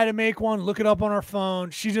try to make one, look it up on her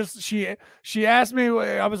phone. She asked me,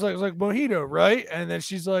 I was like mojito, right? And then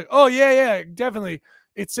she's like, oh yeah, definitely.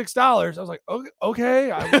 It's $6. I was like,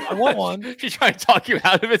 okay, I want one. She's trying to talk you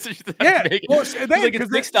out of it. So yeah, well, like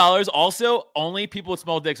it's $6. Also, only people with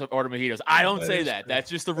small dicks order mojitos. I don't say that. That's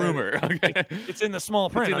just the rumor. Okay? It's in the small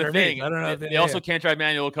print. It's in the thing. I don't know. They also can't drive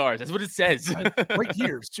manual cars. That's what it says. Right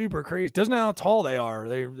here, super crazy. Doesn't know how tall they are.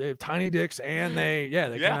 They have tiny dicks and they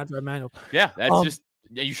cannot drive manual. Yeah, that's just.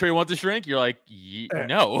 Are you sure you want this drink? You're like,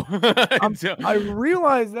 no. I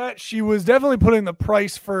realized that she was definitely putting the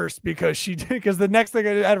price first because the next thing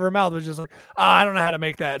out of her mouth was just like, I don't know how to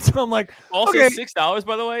make that. So I'm like, also okay. $6,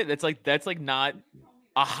 by the way. That's like not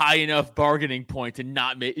a high enough bargaining point to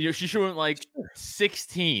not make. She should have went like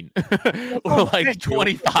 16 or like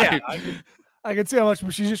 25. Yeah, I can see how much,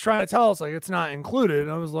 but she's just trying to tell us like it's not included.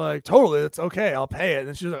 And I was like, totally, it's okay, I'll pay it.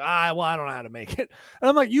 And she's like, well, I don't know how to make it. And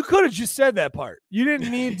I'm like, you could have just said that part. You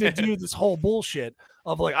didn't need to do this whole bullshit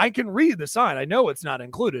of like, I can read the sign. I know it's not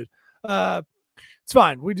included. It's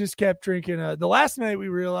fine. We just kept drinking. The last night we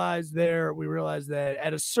realized that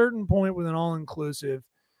at a certain point with an all-inclusive,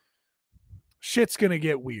 shit's gonna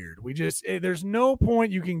get weird. There's no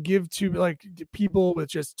point you can give to like people with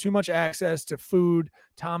just too much access to food.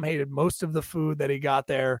 Tom hated most of the food that he got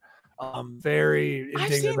there. Very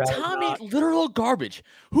I've seen Tom eat literal garbage.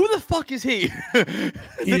 Who the fuck is he?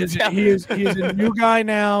 He is a new guy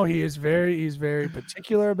now. He's very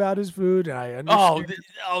particular about his food, and I understand.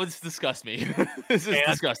 This disgusts me. This is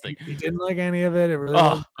disgusting. He didn't like any of it. It really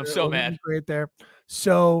I'm so mad. Great there.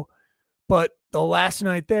 So, but the last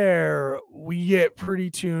night there, we get pretty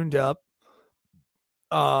tuned up.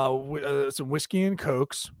 With, some whiskey and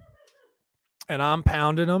cokes, and I'm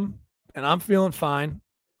pounding them, and I'm feeling fine.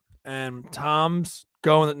 And Tom's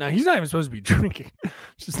going. Now he's not even supposed to be drinking.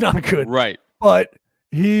 It's just not good, right? But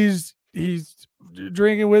he's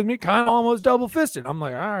drinking with me, kind of almost double fisted. I'm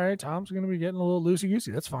like, all right, Tom's gonna be getting a little loosey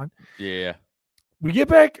goosey. That's fine. Yeah. we get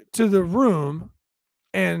back to the room,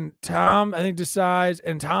 and Tom, I think, decides,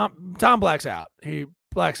 and Tom blacks out. He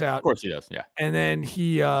blacks out. Of course he does. Yeah. And then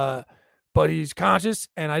but he's conscious,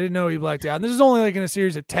 and I didn't know he blacked out. And this is only like in a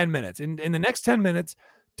series of 10 minutes. In the next 10 minutes,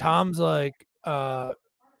 Tom's like, I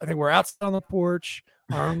think we're outside on the porch,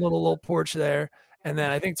 our own little porch there. And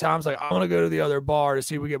then I think Tom's like, I want to go to the other bar to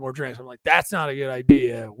see if we get more drinks. I'm like, that's not a good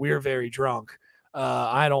idea. We're very drunk.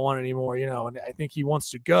 I don't want any more, and I think he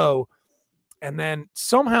wants to go. And then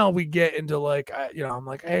somehow we get into like, I'm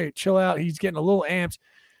like, hey, chill out. He's getting a little amped.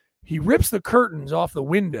 He rips the curtains off the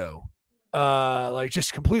window, like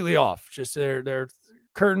just completely off. Just they're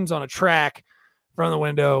curtains on a track in front of the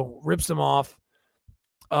window, rips them off.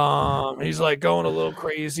 He's like going a little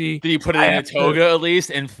crazy. Did he put it in a toga at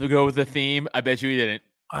least and go with the theme? I bet you he didn't.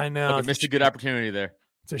 I know. Like, missed a good opportunity there.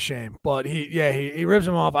 It's a shame, but he rips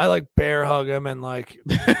him off. I like bear hug him and like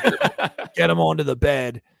get him onto the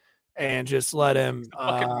bed and just let him.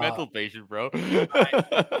 Fucking mental patient, bro.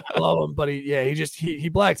 I love him, but he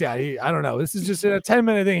blacked out. I don't know. This is just a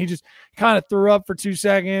 10-minute thing. He just kind of threw up for 2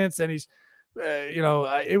 seconds, and he's.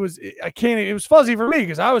 It was fuzzy for me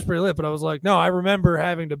because I was pretty lit, but I was like, no, I remember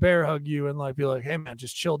having to bear hug you and like be like, hey man,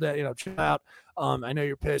 just chill down, chill out. I know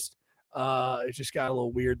you're pissed. It just got a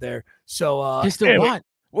little weird there. So pissed at what?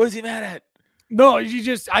 What is he mad at? No,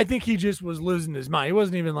 I think he just was losing his mind. He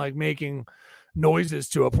wasn't even like making noises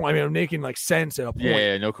to a point. I mean, making like sense at a point.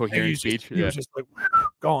 Yeah, no coherent speech. He was just like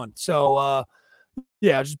gone. So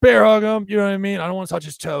just bear hug him. You know what I mean? I don't want to touch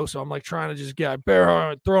his toe. So I'm like trying to just get bear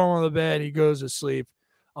hug, throw him on the bed. He goes to sleep.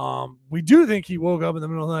 We do think he woke up in the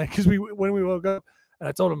middle of the night because when we woke up and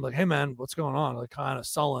I told him like, hey man, what's going on? Like kind of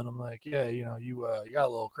sullen. I'm like, yeah, you got a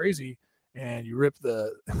little crazy and you ripped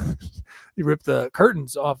the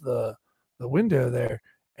curtains off the window there.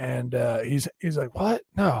 And he's like, what?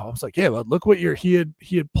 No. I was like, yeah, but look what he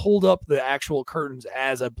had pulled up the actual curtains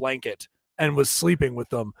as a blanket and was sleeping with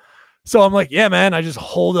them. So I'm like, yeah, man, I just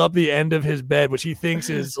hold up the end of his bed, which he thinks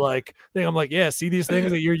is like, I'm like, yeah, see these things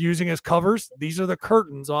that you're using as covers? These are the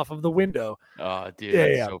curtains off of the window. Oh, dude,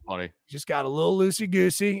 that's so funny. Just got a little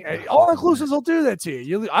loosey-goosey. All inclusives will do that to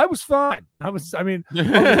you. I was fine. Other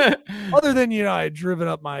than, I had driven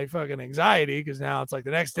up my fucking anxiety because now it's like the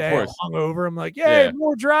next day I'm hungover. I'm like,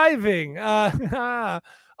 more driving. It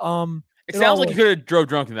sounds like you could have drove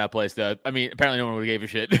drunk in that place, though. I mean, apparently no one would have gave a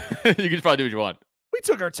shit. You could probably do what you want. We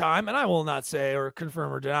took our time, and I will not say or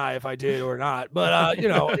confirm or deny if I did or not, but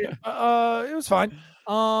it was fine.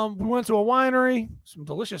 We went to a winery, some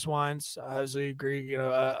delicious wines. As we agree,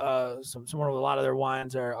 a lot of their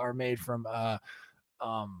wines are made from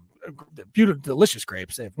beautiful, delicious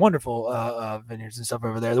grapes. They have wonderful vineyards and stuff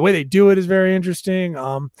over there. The way they do it is very interesting.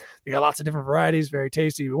 They got lots of different varieties, very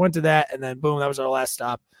tasty. We went to that, and then boom, that was our last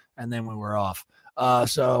stop, and then we were off.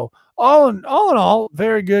 So all in all,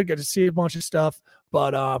 very good. Got to see a bunch of stuff.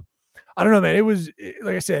 But I don't know, man. It was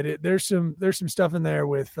like I said. There's some stuff in there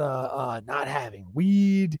with not having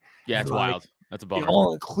weed. Yeah, it's wild. That's a bummer. The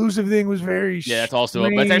all-inclusive thing was very. Yeah, that's also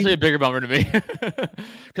that's actually a bigger bummer to me because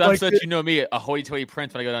I'm such me, a hoity-toity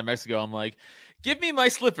prince. When I go down to Mexico, I'm like, give me my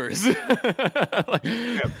slippers.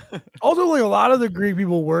 Also, like a lot of the Greek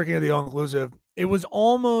people working at the all-inclusive, it was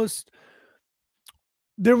almost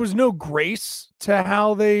there was no grace to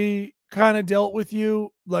how they kind of dealt with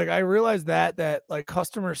you. Like I realized that like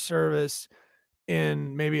customer service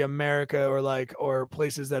in maybe America or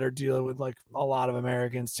places that are dealing with like a lot of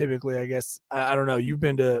Americans typically, I guess, I don't know, you've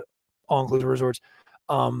been to all-inclusive resorts.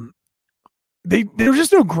 There was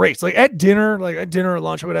just no grace. Like at dinner or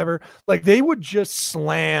lunch or whatever, like they would just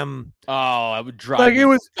slam. Oh, I would drive. Like it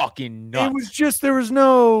was fucking nuts. It was just there was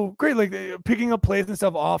no great. Like picking up plates and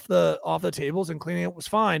stuff off the tables and cleaning it was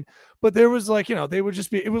fine, but there was like they would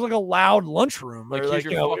just be. It was like a loud lunchroom. Like here's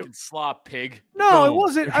your fucking slop pig. No, it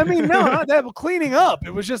wasn't. I mean, no, not that. But cleaning up.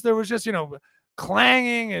 It was just there was just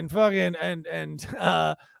clanging and fucking and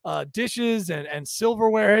dishes and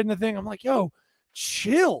silverware and the thing. I'm like, yo.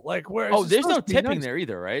 Chill, like where? Oh, there's no tipping there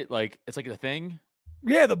either, right? Like it's like the thing.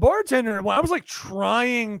 Yeah, the bartender. I was like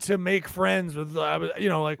trying to make friends with,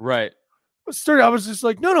 right. I was just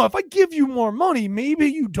like, no. If I give you more money, maybe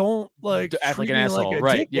you don't like act like an asshole, like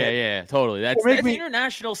right? Yeah, totally. That's an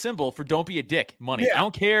international symbol for don't be a dick. Money. Yeah. I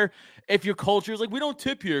don't care if your culture is like we don't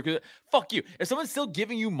tip here because fuck you. If someone's still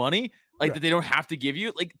giving you money, like that they don't have to give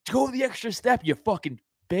you, like go the extra step, you fucking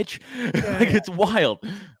bitch. Like it's wild.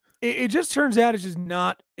 It just turns out it's just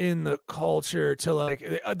not in the culture to like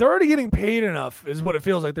they're already getting paid enough is what it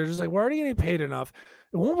feels like. They're just like, we're already getting paid enough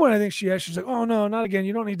At one point, I think she's like, "Oh no, not again.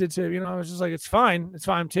 You don't need to tip." I was just like, "It's fine.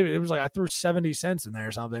 Tip." It was like I threw 70 cents in there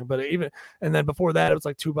or something. But and then before that, it was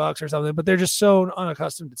like $2 or something. But they're just so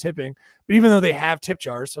unaccustomed to tipping. But even though they have tip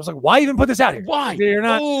jars, I was like, "Why even put this out here? Why? You're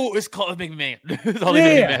not." Oh, it's called making me mad. It's all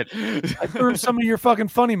making me mad. I threw some of your fucking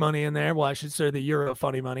funny money in there. Well, I should say the Euro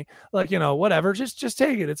funny money. Like whatever. Just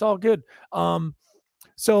take it. It's all good.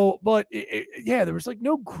 So, but there was like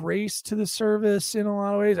no grace to the service in a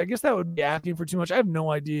lot of ways. I guess that would be asking for too much. I have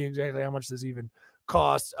no idea exactly how much this even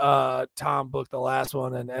cost. Tom booked the last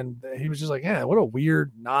one, and he was just like, "Yeah, what a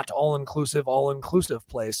weird, not all inclusive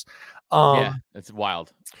place." Yeah, it's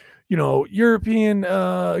wild. European.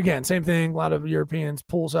 Again, same thing. A lot of Europeans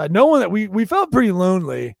poolside. No one that we felt pretty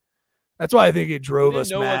lonely. That's why I think it drove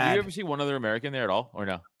us mad. Did you ever see one other American there at all, or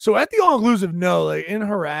no? So at the all inclusive, no. Like in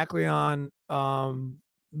Heraklion,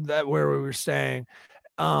 that where we were staying,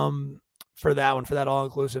 for that all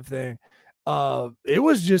inclusive thing, it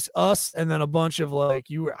was just us and then a bunch of like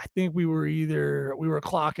I think we were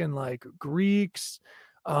clocking like Greeks,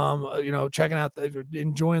 checking out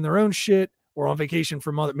enjoying their own shit, or on vacation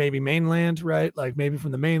from maybe mainland, right? Like maybe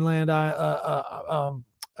from the mainland,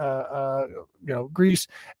 Greece,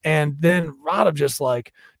 and then a lot of just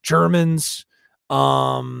like Germans.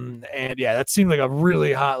 And yeah, that seemed like a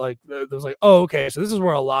really hot, like, it was like, oh, okay, so this is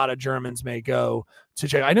where a lot of Germans may go to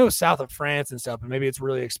check. I know south of France and stuff, and maybe it's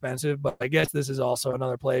really expensive, but I guess this is also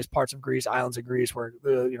another place, parts of Greece, islands of Greece, where,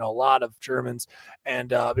 a lot of Germans and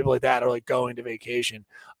people like that are like going to vacation.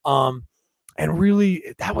 And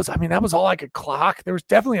really, that was all I could clock. There was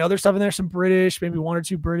definitely other stuff in there, some British, maybe one or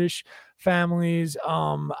two British families,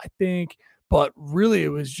 I think. But really, it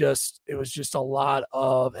was just a lot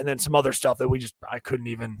of, and then some other stuff that I couldn't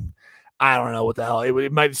even, I don't know what the hell.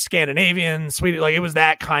 It might be Scandinavian, Sweden, like it was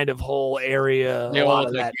that kind of whole area. Yeah,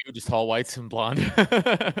 well, like just tall whites and blonde.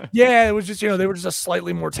 Yeah, it was just, they were just a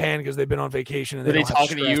slightly more tan because they've been on vacation. And were they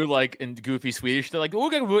talking to you like in goofy Swedish? They're like, "Oh,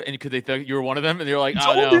 okay," and could they think you were one of them? And they're like,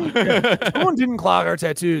 "Oh no." Someone didn't clock our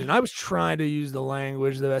tattoos, and I was trying to use the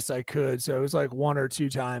language the best I could. So it was like one or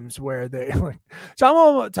two times where they like,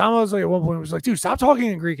 Tom was like at one point was like, "Dude, stop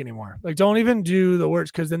talking in Greek anymore. Like, don't even do the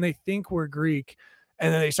words because then they think we're Greek."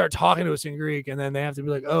 And then they start talking to us in Greek, and then they have to be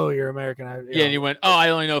like, "Oh, you're American." And you went, "Oh, I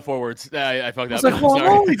only know 4 words. I fucked up." Like, well, I'm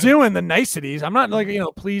only doing the niceties. I'm not like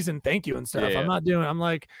please and thank you and stuff. Yeah. I'm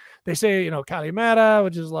like, they say Kalimata,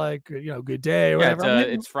 which is like good day or whatever.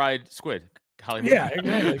 It's fried squid. Kalimata. Yeah,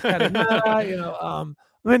 exactly. Kalimata.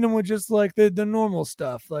 Lyndon would just like the normal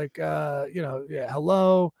stuff, like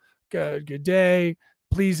hello, good day.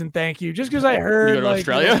 Please and thank you. Just because I heard you go to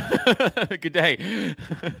Australia. Good day.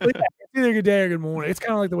 It's either good day or good morning. It's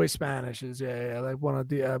kind of like the way Spanish is. Yeah. Like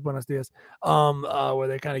buenos dias. Where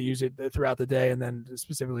they kind of use it throughout the day and then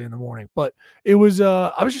specifically in the morning. But it was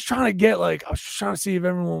I was just trying to see if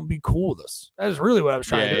everyone would be cool with us. That is really what I was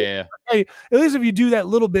trying to do. Yeah. Hey, at least if you do that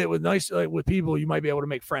little bit with with people, you might be able to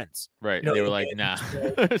make friends. Right. They were like, nah,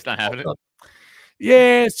 it's not happening.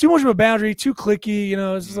 Yeah, it's too much of a boundary, too cliquey.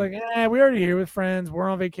 It's just like, we're already here with friends. We're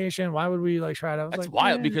on vacation. Why would we like try to? That's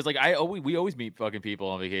wild because like we always meet fucking people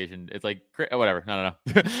on vacation. It's like whatever. No.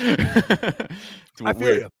 I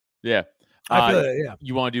feel you. Yeah, I feel it. Yeah.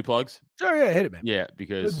 You want to do plugs? Sure. Yeah, hit it, man. Yeah,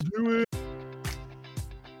 because. Let's do it.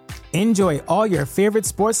 Enjoy all your favorite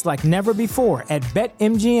sports like never before at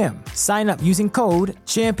BetMGM. Sign up using code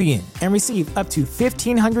CHAMPION and receive up to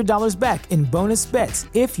 $1,500 back in bonus bets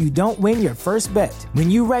if you don't win your first bet. When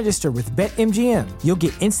you register with BetMGM, you'll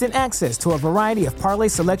get instant access to a variety of parlay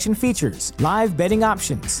selection features, live betting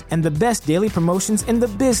options, and the best daily promotions in the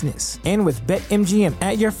business. And with BetMGM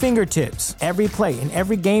at your fingertips, every play and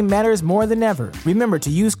every game matters more than ever. Remember to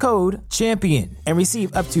use code CHAMPION and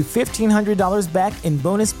receive up to $1,500 back in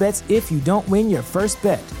bonus bets if you don't win your first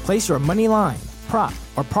bet. Place your money line, prop,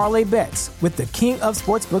 or parlay bets with the king of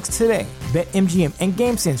sportsbooks today. BetMGM and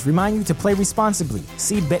GameSense remind you to play responsibly.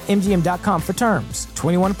 See BetMGM.com for terms.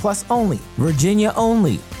 21 plus only. Virginia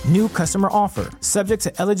only. New customer offer. Subject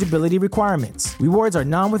to eligibility requirements. Rewards are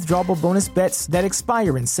non-withdrawable bonus bets that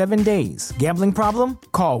expire in 7 days. Gambling problem?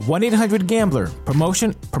 Call 1-800-GAMBLER.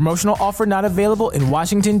 Promotional offer not available in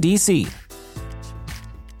Washington, D.C.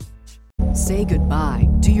 Say goodbye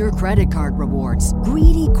to your credit card rewards.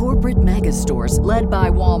 Greedy corporate mega stores, led by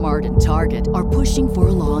Walmart and Target, are pushing for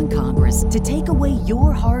a law in Congress to take away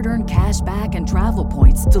your hard-earned cash back and travel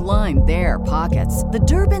points to line their pockets. The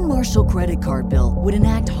Durbin-Marshall credit card bill would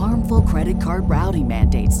enact harmful credit card routing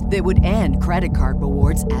mandates that would end credit card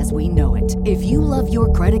rewards as we know it. If you love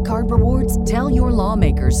your credit card rewards, tell your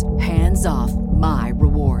lawmakers, hands off my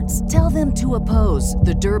rewards. Tell them to oppose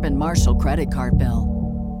the Durbin-Marshall credit card bill.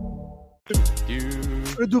 We're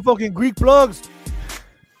gonna do fucking Greek plugs.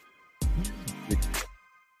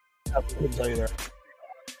 I couldn't tell you there.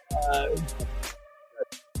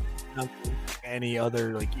 Any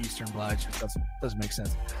other like Eastern Blood just doesn't make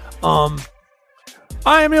sense.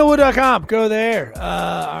 IamNeilWood.com. Go there.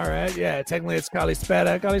 All right. Yeah, technically it's Kali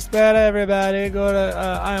Spada. Kali Spada, everybody. Go to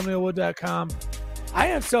IamNeilWood.com. I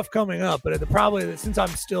have stuff coming up, but probably since I'm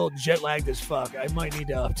still jet lagged as fuck, I might need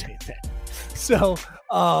to update that. So,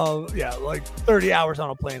 yeah, like 30 hours on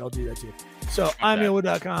a plane, I'll do that too. So,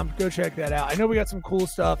 IamNeilWood.com. Go check that out. I know we got some cool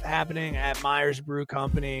stuff happening at Myers Brew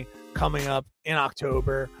Company coming up in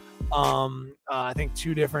October. I think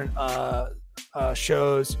 2 different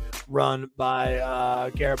shows run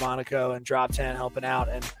by Garrett Monaco and Drop 10 helping out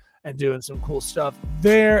and doing some cool stuff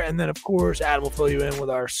there. And then, of course, Adam will fill you in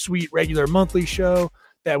with our sweet regular monthly show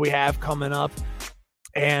that we have coming up.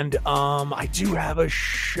 And I do have a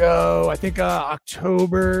show, I think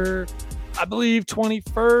October, I believe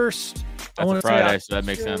 21st. That's a Friday, so that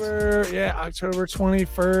makes sense. Yeah, October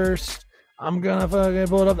 21st. I'm going to fucking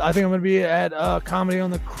pull it up. I think I'm going to be at Comedy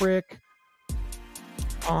on the Crick.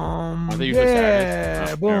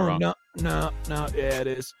 Yeah, boom. No, yeah, it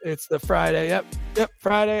is. It's the Friday. Yep,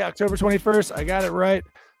 Friday, October 21st. I got it right.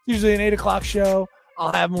 Usually an 8 o'clock show.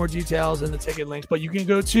 I'll have more details in the ticket links, but you can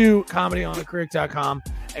go to comedyonthecrick.com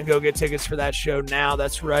and go get tickets for that show now.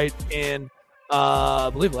 That's right in, I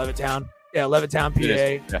believe, Levittown. Yeah, Levittown, PA.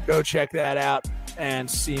 Yeah. Go check that out and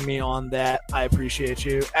see me on that. I appreciate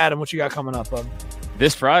you. Adam, what you got coming up?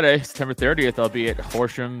 This Friday, September 30th, I'll be at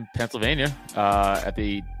Horsham, Pennsylvania, at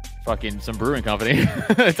the some brewing company.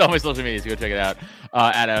 It's on my social media, so go check it out.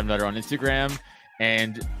 At Adam Nutter on Instagram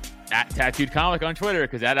and at Tattooed Comic on Twitter,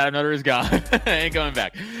 because at Adam Nutter is gone. Ain't coming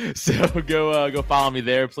back. So go follow me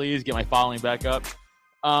there, please. Get my following back up.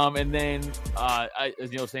 And then,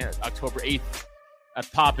 as Neil was saying, October 8th at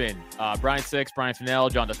Pop-In. Brian Six, Brian Fennell,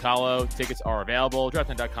 John DeCalo. Tickets are available.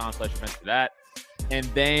 Droptent.com/events for that. And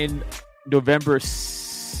then November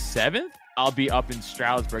 7th, I'll be up in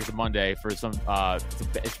Stroudsburg the Monday for some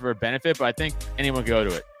it's for a benefit, but I think anyone can go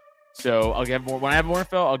to it. So I'll get more when I have more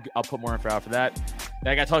info. I'll put more info out for that.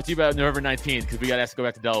 Then I got to talk to you about November 19th because we got to go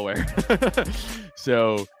back to Delaware.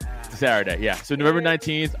 So Saturday, yeah. So November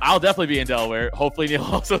 19th, I'll definitely be in Delaware. Hopefully Neil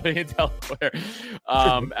will also be in Delaware.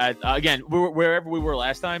 Again, wherever we were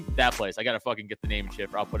last time, that place. I got to fucking get the name and shit.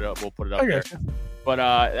 I'll put it up. We'll put it up there. But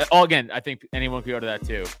again, I think anyone could go to that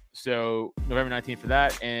too. So November 19th for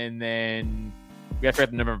that, and then we got to figure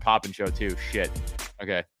out the November Poppin' show too. Shit.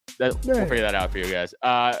 Okay. We'll figure that out for you guys.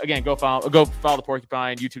 Again, go follow the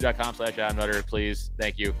Porcupine, youtube.com/Adam Nutter, please.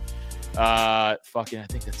 Thank you. I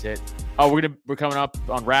think that's it. Oh, we're coming up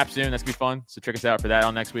on Rap soon. That's gonna be fun. So check us out for that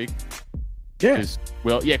on next week. Yeah. Because I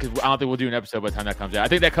don't think we'll do an episode by the time that comes out. I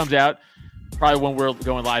think that comes out probably when we're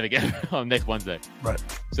going live again on next Wednesday. Right.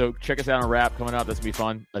 So check us out on Rap coming up. That's gonna be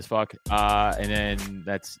fun as fuck. And then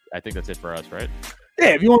I think that's it for us, right?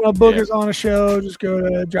 Yeah, if you want to book us on a show, just go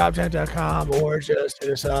to droptent.com or just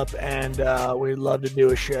hit us up, and we'd love to do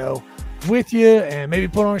a show with you and maybe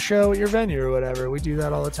put on a show at your venue or whatever. We do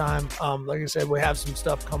that all the time. Like I said, we have some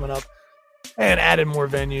stuff coming up and add in more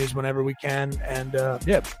venues whenever we can. And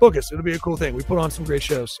book us. It'll be a cool thing. We put on some great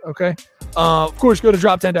shows. Okay. Of course, go to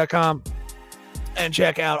droptent.com and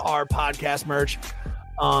check out our podcast merch.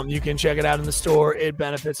 You can check it out in the store. It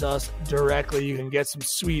benefits us directly. You can get some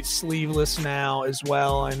sweet sleeveless now as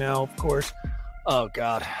well. I know, of course. Oh,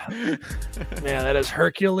 God. Man, that is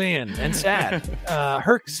Herculean and sad.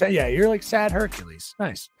 You're like sad Hercules.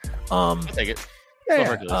 Nice. I'll take it.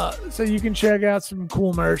 So you can check out some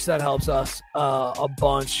cool merch that helps us a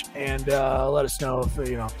bunch, and let us know if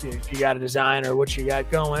you got a design or what you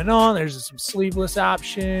got going on. There's some sleeveless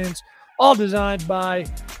options, all designed by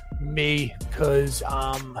me, because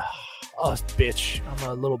I'm a bitch. I'm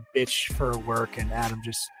a little bitch for work, and Adam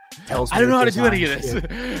just tells me I don't know how to do any of this.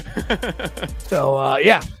 So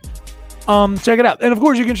check it out. And of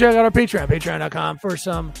course you can check out our patreon.com for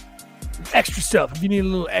some extra stuff. If you need a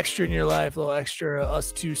little extra in your life, a little extra,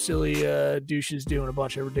 us two silly douches doing a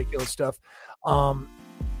bunch of ridiculous stuff.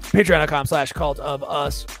 Patreon.com/cult of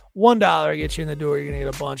us. $1 gets you in the door. You're gonna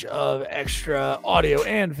get a bunch of extra audio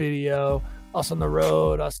and video, us on the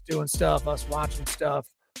road, us doing stuff, us watching stuff.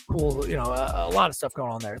 Cool, a lot of stuff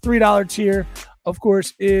going on there. $3 tier, of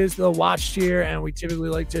course, is the watch tier, and we typically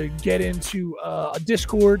like to get into a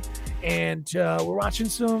Discord, and we're watching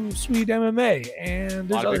some sweet MMA, and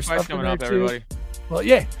there's other stuff coming up, everybody. Well,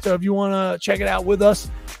 yeah. So if you want to check it out with us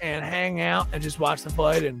and hang out and just watch the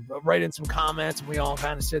fight and write in some comments, and we all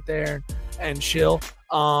kind of sit there and chill,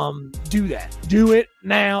 do that. Do it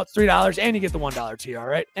now. It's $3, and you get the $1 tier. All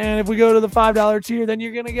right. And if we go to the $5 tier, then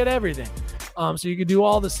you're gonna get everything. So you can do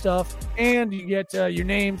all the stuff, and you get your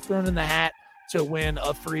name thrown in the hat to win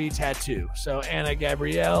a free tattoo. So Anna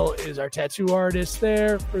Gabrielle is our tattoo artist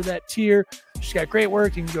there for that tier. She's got great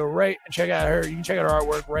work. You can go right and check out her. You can check out her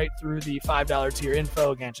artwork right through the $5 tier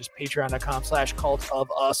info. Again, just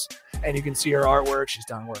patreon.com/cultofus. And you can see her artwork. She's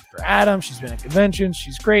done work for Adam. She's been at conventions.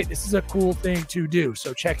 She's great. This is a cool thing to do.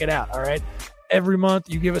 So check it out. All right. Every month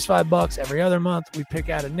you give us $5. Every other month we pick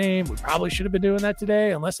out a name. We probably should have been doing that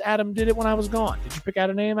today, unless Adam did it when I was gone. Did you pick out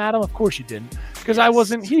a name, Adam? Of course you didn't, because I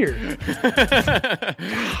wasn't here. God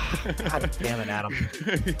damn it, Adam.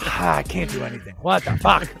 I can't do anything. What the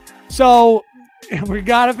fuck? So we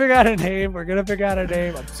gotta figure out a name. We're gonna figure out a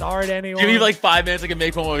name. I'm sorry to anyone. Give me like 5 minutes. I can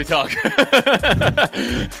make one while we talk.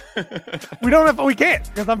 We can't,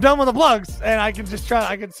 because I'm done with the plugs, and I can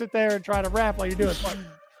sit there and try to rap while you do it. But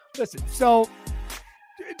listen, so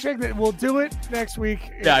check that. We'll do it next week.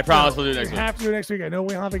 Yeah, I promise we'll do it next week. We have to do it next week. I know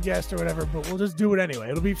we'll have a guest or whatever, but we'll just do it anyway.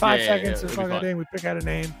 It'll be 5 seconds to fuck our name. We pick out a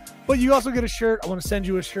name, but you also get a shirt. I want to send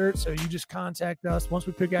you a shirt, so you just contact us once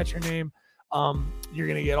we pick out your name. You're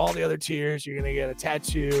gonna get all the other tiers. You're gonna get a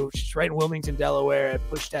tattoo. She's right in Wilmington, Delaware at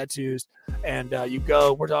Push Tattoos, and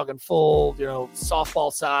we're talking full,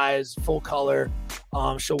 softball size, full color.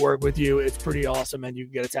 She'll work with you. It's pretty awesome, and you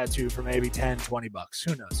can get a tattoo for maybe $10-20.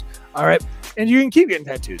 Who knows? All right, and you can keep getting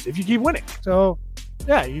tattoos if you keep winning. So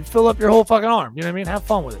yeah, you fill up your whole fucking arm. You know what I mean? Have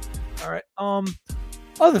fun with it. All right.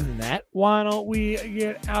 Other than that, why don't we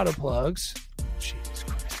get out of plugs? Jesus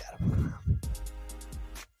Christ, Adam.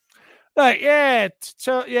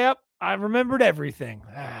 Yep. I remembered everything.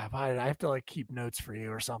 I have to keep notes for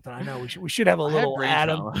you or something. I know we should have a little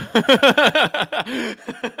Adam.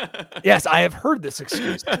 Yes, I have heard this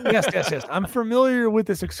excuse. Yes. I'm familiar with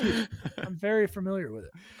this excuse. I'm very familiar with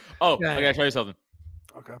it. Oh, yeah. I gotta show you something.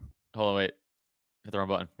 Okay. Hold on, wait. Hit the wrong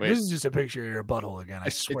button. Wait. This is just a picture of your butthole again. I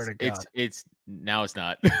swear to God. It's now it's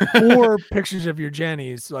not. Or pictures of your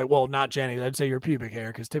Jennies, not Jennies. I'd say your pubic hair,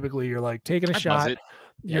 because typically you're taking a shot.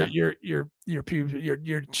 Your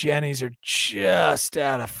Jennies are just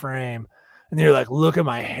out of frame, and you're look at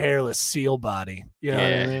my hairless seal body. You know what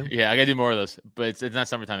I mean? Yeah, I gotta do more of those, but it's not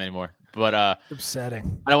summertime anymore. But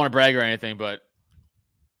upsetting. I don't want to brag or anything, but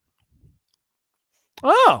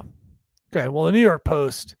okay. Well, the New York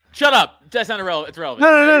Post. Shut up. That's not irrelevant. It's relevant.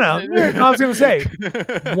 No. I was gonna say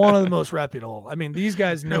one of the most reputable. I mean, these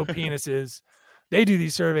guys know penises. They do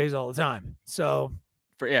these surveys all the time. So.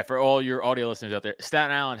 For all your audio listeners out there,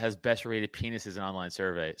 Staten Island has best rated penises in online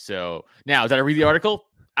survey. So now, did I read the article?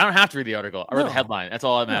 I don't have to read the article. I read the headline. That's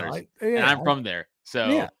all that matters. And I'm from there.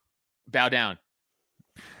 So bow down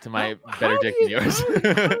to my better dick than yours.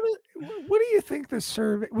 What do you think the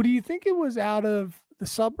survey? What do you think it was out of the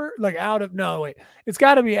suburb? It's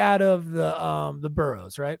got to be out of the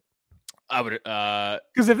boroughs, right? I would,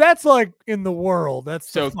 because if that's in the world,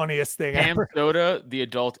 that's the funniest thing ever. Soda, the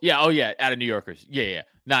adult, out of New Yorkers,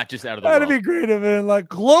 not just out of the That'd world. Be great if it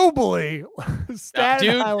globally.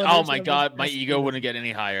 Dude, oh my God, my ego wouldn't get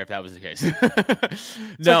any higher if that was the case.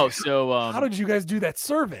 No, how did you guys do that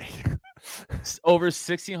survey? Over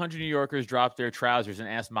 1,600 New Yorkers dropped their trousers and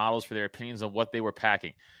asked models for their opinions on what they were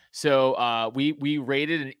packing. So we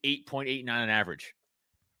rated an 8.89 on average,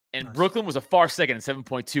 and nice. Brooklyn was a far second at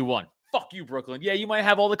 7.21. Fuck you, Brooklyn. Yeah, you might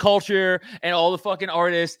have all the culture and all the fucking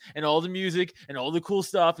artists and all the music and all the cool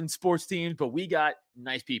stuff and sports teams, but we got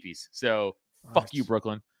nice peepees. So nice. Fuck you,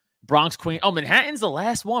 Brooklyn. Bronx, Queen. Oh, Manhattan's the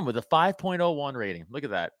last one with a 5.01 rating. Look at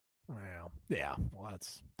that. Well, yeah. Well,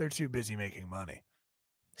 they're too busy making money.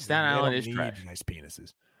 Staten Island is trash. Nice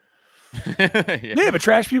penises. Yeah, but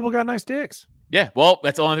trash people got nice dicks. Yeah, well,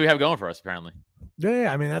 that's the only thing we have going for us, apparently.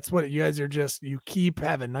 Yeah, I mean, that's what you guys are you keep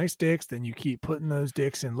having nice dicks, then you keep putting those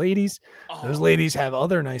dicks in ladies. Those ladies have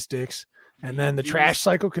other nice dicks, and then the trash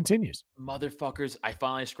cycle continues. Motherfuckers, I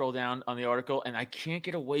finally scroll down on the article, and I can't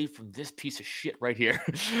get away from this piece of shit right here.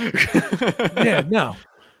 Yeah, no.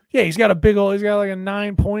 Yeah, he's got a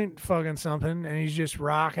 9-point fucking something, and he's just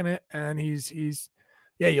rocking it, and he's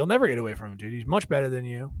you'll never get away from him, dude. He's much better than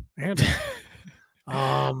you.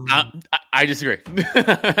 I disagree.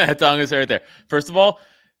 That's all I'm gonna say right there. First of all,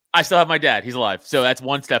 I still have my dad. He's alive, so that's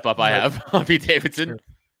one step up I have on Pete Davidson,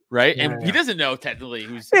 right? Yeah, and he doesn't know technically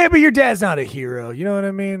who's. Yeah, but your dad's not a hero. You know what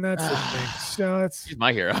I mean? That's the thing. So he's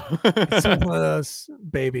my hero. It's one of those,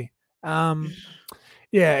 baby.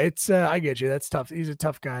 Yeah, it's I get you. That's tough. He's a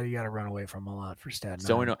tough guy. You got to run away from a lot for Staten Island.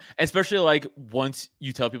 So we know, especially once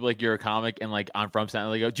you tell people you're a comic and I'm from Staten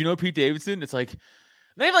Island, they go, "Do you know Pete Davidson?" It's like.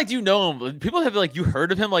 They do you know him? People have you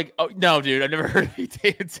heard of him? Oh no, dude, I've never heard of Pete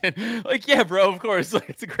Davidson. Yeah, bro, of course.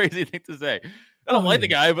 It's a crazy thing to say. I don't like the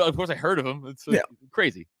guy, but of course I heard of him. It's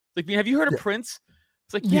crazy. Have you heard of Prince?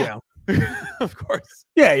 It's Of course.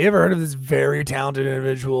 Yeah, you ever heard of this very talented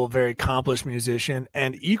individual, very accomplished musician,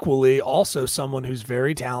 and equally also someone who's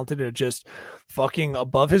very talented and just fucking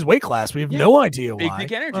above his weight class? We have no idea Big why.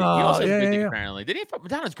 dick energy. He also has yeah, big dick, yeah. apparently. Didn't he fuck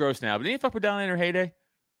Madonna's gross now, but didn't he fuck Madonna in her heyday?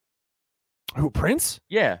 Who, Prince?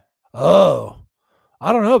 Yeah. Oh,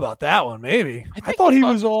 I don't know about that one. Maybe I thought he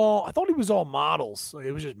fucked- was all. I thought he was all models. Like,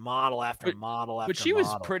 it was just model after model after. But she was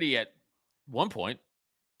model. pretty at one point.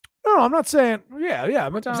 No, I'm not saying. Yeah.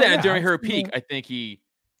 Madonna, I'm saying yeah, during her yeah. peak, I think he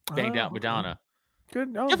banged out Madonna.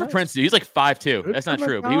 Good. Oh, Good for nice. Prince, dude. He's like 5'2". Good That's for not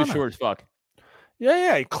true, but he was Madonna. short as fuck.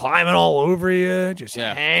 Yeah. He climbing all over you, just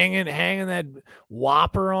Yeah. hanging that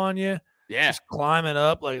whopper on you. Yeah. Just climbing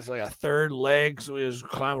up like it's like a third leg. So he just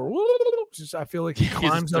climbing. Just, I feel like he He's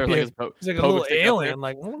climbs up. like Here. his po- He's like a pogo little stick up alien.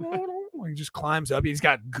 Like he just climbs up. He's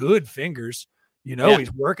got good fingers. You know, Yeah.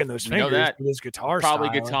 he's working those You know fingers that. with his guitar. Probably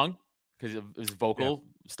good style. tongue because of his vocal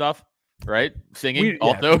stuff, right? Singing We- yeah,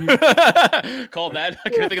 also. Called that. I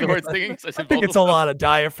couldn't think of the word singing. So I I said think vocal it's a lot of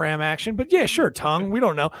diaphragm action, but yeah, sure, tongue. We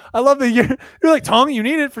don't know. I love that you're like tongue. You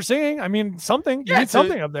need it for singing. I mean, something. You need to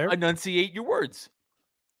something up there. Enunciate your words.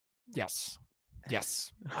 Yes.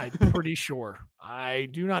 I'm pretty sure. I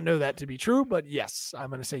do not know that to be true, but yes, I'm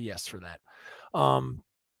going to say yes for that.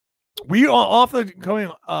 We off the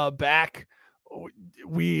going back.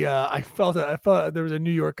 I felt there was a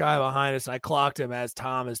New York guy behind us, and I clocked him as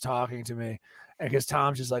Tom is talking to me, and because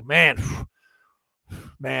Tom's just like, man.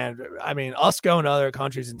 I mean, us going to other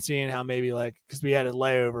countries and seeing how maybe like because we had a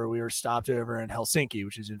layover, we were stopped over in Helsinki,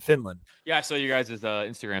 which is in Finland. Yeah, I saw you guys'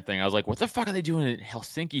 Instagram thing. I was like, what the fuck are they doing in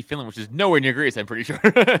Helsinki, Finland, which is nowhere near Greece, I'm pretty sure.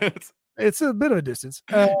 It's a bit of a distance.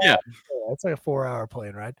 Yeah. It's like a 4-hour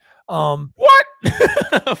plane ride. What?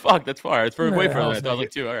 Fuck, that's far. It's way Yeah, further I than I was thought. I was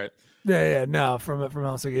like, 2. All right. Yeah, no, from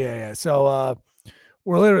Helsinki, yeah. So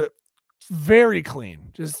we're literally very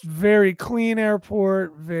clean, just very clean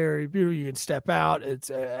airport, very beautiful. You can step out. It's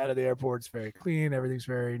out of the airport. It's very clean. Everything's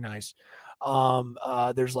very nice.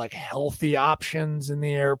 There's like healthy options in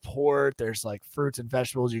the airport. There's like fruits and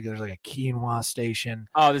vegetables. There's like a quinoa station.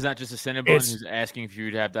 Oh, there's not just a Cinnabon It's- who's asking if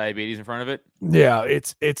you to have diabetes in front of it. Yeah,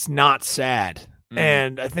 it's not sad. Mhm.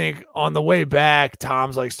 And I think on the way back,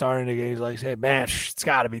 Tom's like starting to get, he's like, hey, man, it's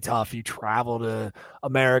got to be tough. You travel to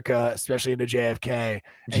America, especially into JFK,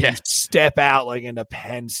 and Yeah. you step out like into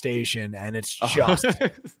Penn Station, and it's just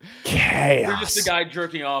You're chaos. just the guy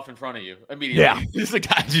jerking off in front of you immediately. Yeah. Just the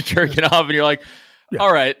guy just jerking off, and you're like, Yeah.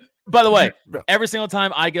 all right. By the way, Yeah. every single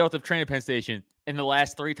time I get off the train at Penn Station, in the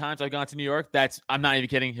last 3 times I've gone to New York, I'm not even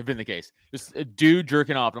kidding, have been the case. Just a dude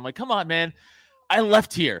jerking off. And I'm like, come on, man. I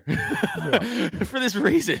left here for this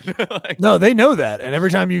reason. Like, No, they know that. And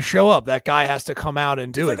every time you show up, that guy has to come out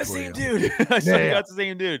and do it's it like the for same you. dude. I saw Yeah. that's the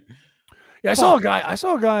same dude. Yeah, I saw a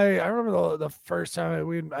guy. I remember the first time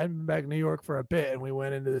I'd been back in New York for a bit, and we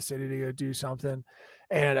went into the city to go do something,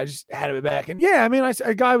 and I just had it back. And yeah, I mean,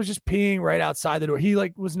 a guy was just peeing right outside the door. He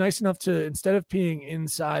like was nice enough to, instead of peeing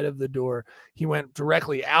inside of the door, he went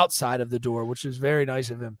directly outside of the door, which is very nice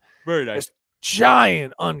of him. Very nice.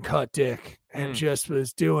 Giant uncut dick, and Mm. just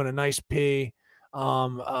was doing a nice pee.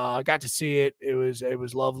 I got to see it. It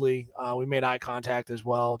was lovely. We made eye contact as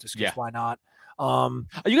well, just 'cause Yeah. why not? Oh,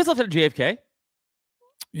 you guys left at JFK?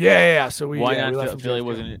 Yeah. So we Why we not? left from Philly JFK.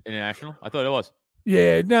 wasn't international? I thought it was.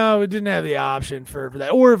 Yeah, no, it didn't have the option for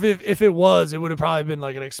that. Or if it was, it would have probably been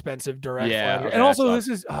like an expensive direct Yeah, flight. okay, And that also, sucks.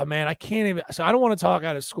 this is man, I can't even. So I don't want to talk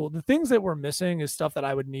out of school. The things that we're missing is stuff that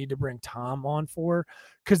I would need to bring Tom on for,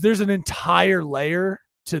 because there's an entire layer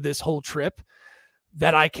to this whole trip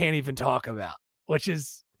that I can't even talk about, which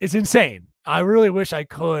is it's insane. I really wish I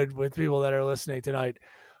could with people that are listening tonight,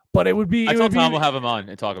 but it would be. I it told would Tom be, we'll have him on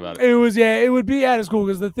and talk about it. it would be out of school,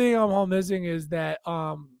 because the thing I'm all missing is that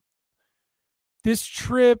this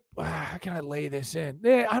trip, how can I lay this in?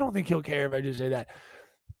 Yeah, I don't think he'll care if I just say that.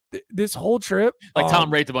 This whole trip, Like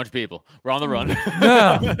Tom rates a bunch of people. We're on the run.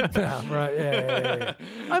 no, right? Yeah.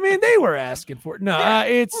 I mean, they were asking for it. No, Yeah,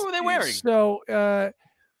 it's what were they wearing? So,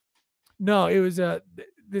 no, it was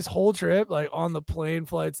this whole trip, like on the plane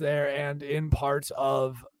flights there and in parts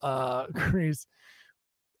of Greece.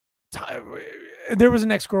 There was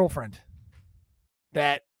an ex-girlfriend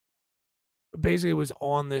that basically was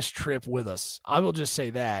on this trip with us. I will just say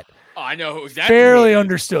that. Oh, I know exactly. Fairly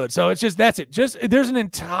understood. So it's just that's it. Just there's an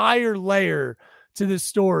entire layer to this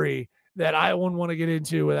story that I wouldn't want to get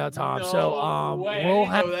into without Tom. We'll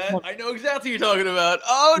have I know exactly what you're talking about.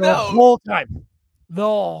 Oh the whole time.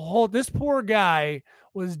 This poor guy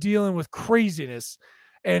was dealing with craziness.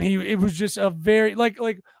 And it was just a very like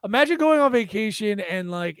imagine going on vacation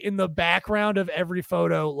and like in the background of every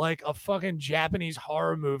photo, like a fucking Japanese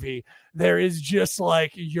horror movie, there is just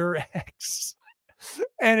like your ex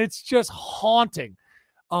and it's just haunting.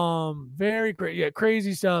 Very great. Yeah,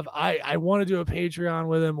 crazy stuff. I want to do a Patreon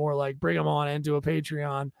with him, or like bring him on and do a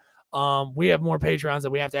Patreon. We have more Patreons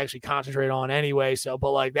that we have to actually concentrate on anyway. So,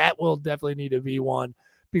 but like that will definitely need to be one,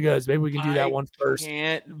 because maybe we can do that one first. I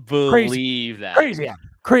can't believe that. Crazy.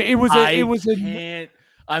 Yeah.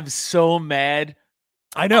 I'm so mad.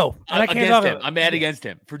 I know. And I can't against him. I'm mad against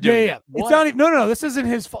him for doing it. It's not even, no. This isn't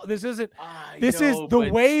his fault. This isn't. This is the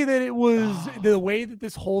way that it was. The way that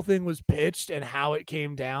this whole thing was pitched and how it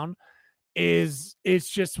came down it's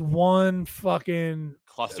just one fucking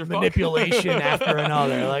clusterfuck manipulation after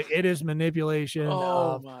another. Like it is manipulation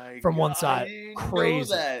from one side.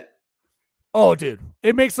 Crazy. Oh, dude,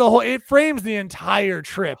 it frames the entire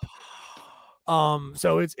trip.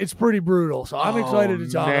 So it's pretty brutal. So I'm excited to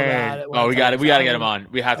talk about it. We got to get him on.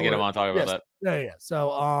 We have to get him on talking about that. Yeah.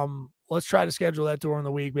 So let's try to schedule that during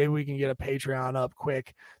the week. Maybe we can get a Patreon up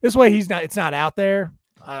quick. This way it's not out there.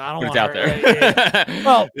 I don't want it's out there. Yeah.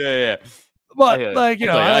 Well, yeah. But like,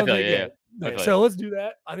 I feel so let's do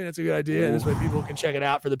that. I think that's a good idea. Ooh. This way people can check it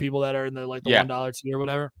out for the people that are in the $1 tier or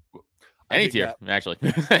whatever. Any tier, actually.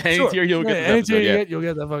 Any tier you'll get. Any tier you'll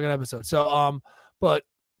get that fucking episode. So but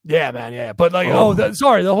yeah, man, yeah. But like,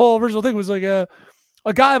 the whole original thing was like a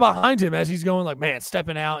guy behind him as he's going like, man,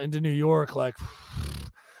 stepping out into New York, like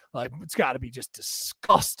it's got to be just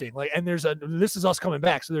disgusting. Like, and this is us coming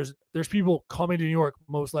back. So there's people coming to New York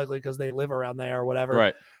most likely because they live around there or whatever.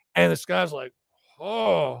 Right. And this guy's like,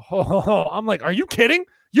 I'm like, are you kidding?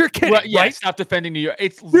 You're kidding, well, yeah, right? Stop defending New York.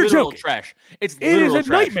 It's literal trash. It is a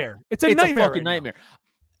nightmare. It's a fucking nightmare.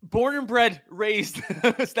 Born and bred, raised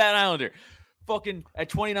Staten Islander. Fucking at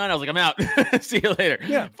 29, I was like, I'm out. See you later.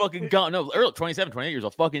 Yeah. Fucking gone. No, early 27, 28 years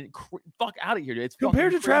old. Fucking fuck out of here, dude. It's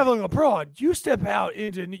compared to traveling abroad. You step out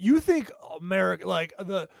you think America, like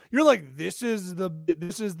you're like, this is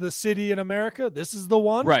the city in America. This is the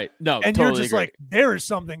one, right? No, and totally you're just agree. Like, there is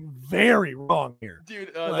something very wrong here,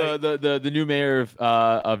 dude. The new mayor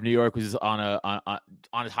of New York was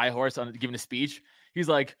on his high horse giving a speech. He's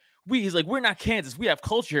like, we're not Kansas. We have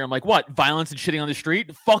culture here. I'm like, what? Violence and shitting on the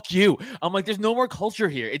street? Fuck you. I'm like, there's no more culture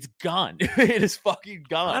here. It's gone. It is fucking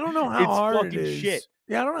gone. I don't know how hard it is. Shit.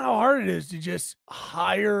 Yeah, I don't know how hard it is to just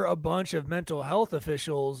hire a bunch of mental health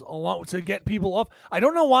officials along to get people off. I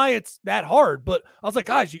don't know why it's that hard, but I was like,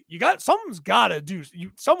 guys, someone's got to do.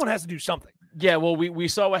 Someone has to do something. Yeah, well, we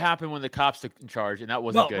saw what happened when the cops took in charge, and that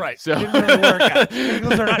wasn't good. Right. So it didn't really work out.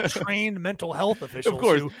 Because they're not trained mental health officials. Of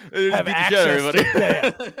course, who have access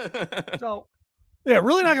to So yeah,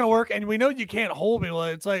 really not going to work. And we know you can't hold people.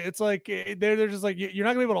 It's like they're just like, you're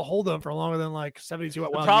not going to be able to hold them for longer than like 72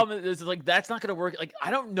 hours. The problem is like that's not going to work. Like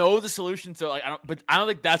I don't know the solution, so like I don't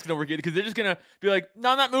think that's going to work either, because they're just going to be like,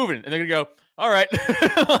 no, I'm not moving, and they're going to go, all right.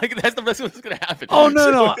 Like that's the best what's going to happen. Oh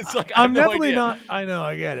no, so it's like, I'm definitely not. I know,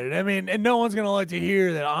 I get it. I mean, and no one's going to like to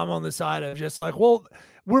hear that I'm on the side of just like, well,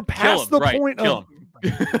 we're past the point of.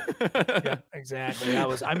 Yeah, exactly.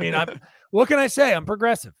 What can I say? I'm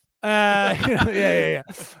progressive. Yeah.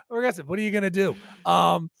 Progressive. What are you gonna do?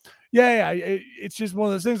 It's just one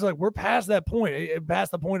of those things. Like we're past that point.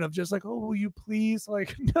 Past the point of just like, oh, will you please?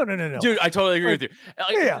 Like, no. Dude, I totally agree with you.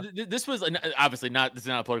 Like, this was obviously not. This is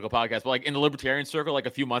not a political podcast, but like in the libertarian circle, like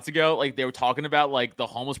a few months ago, like they were talking about like the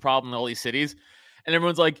homeless problem in all these cities, and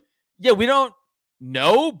everyone's like, yeah, we don't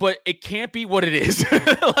know, but it can't be what it is.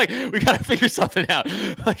 Like we gotta figure something out.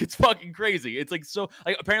 Like it's fucking crazy. It's like so.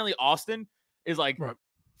 Like apparently Austin is like. Right.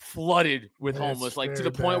 Flooded with homeless, like to the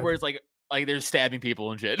point where it's like they're stabbing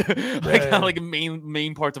people and shit. Like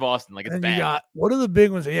main parts of Austin, like it's and bad. You got, what are the big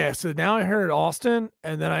ones? Yeah, so now I heard Austin,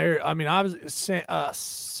 and then I was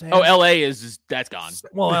LA that's gone.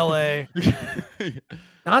 Well, LA,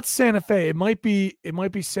 not Santa Fe. It might be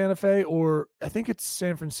Santa Fe, or I think it's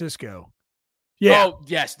San Francisco. Yeah. Oh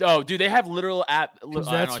yes. Oh, dude, they have literal app.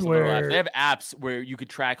 That's where they have apps where you could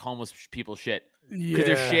track homeless people's shit.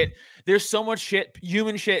 Yeah. There's so much shit,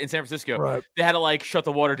 human shit in San Francisco. Right. They had to like shut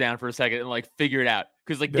the water down for a second and like figure it out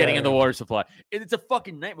because like getting in the water supply. It's a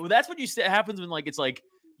fucking nightmare. Well, that's what happens when like it's like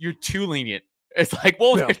you're too lenient. It's like,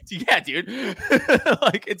 well, yeah dude.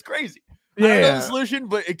 Like it's crazy. I don't know the solution,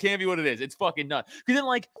 but it can't be what it is. It's fucking nuts. Because then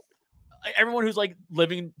like everyone who's like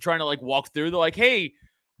trying to like walk through, they're like, hey,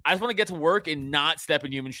 I just want to get to work and not step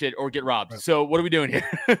in human shit or get robbed. Right. So what are we doing here?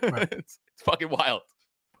 Right. It's fucking wild.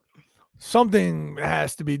 Something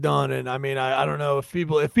has to be done, and I mean, I don't know if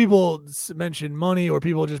people mention money or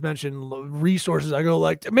people just mention resources. I go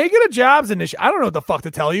like, make it a jobs initiative. I don't know what the fuck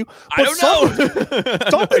to tell you. I don't know.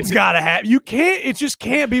 Something's got to happen. You can't. It just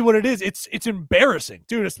can't be what it is. It's embarrassing,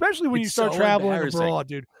 dude. Especially when you start traveling abroad,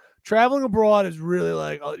 dude. Traveling abroad is really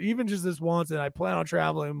like, even just this once, and I plan on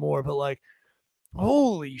traveling more. But like,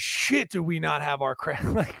 holy shit, do we not have our craft?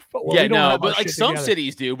 Like, but like some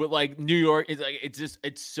cities do, but like New York is like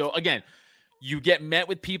it's so again. You get met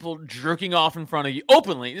with people jerking off in front of you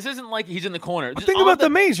openly. This isn't like he's in the corner. Think about the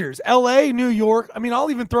majors, L.A., New York. I mean,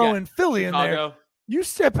 I'll even throw in Philly in Chicago. there. You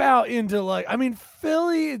step out into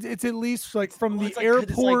Philly, it's at least like from the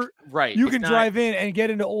airport, right? You can drive in and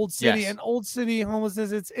get into Old City, and Old City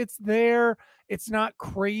homelessness. It's there. It's not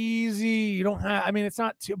crazy. You don't have. I mean, it's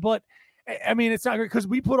not too, but. I mean, it's not great because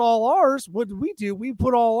we put all ours. What did we do? We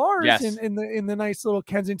put all ours in the nice little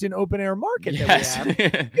Kensington open air market that we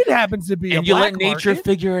have. It happens to be, and you let nature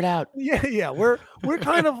figure it out. Yeah. We're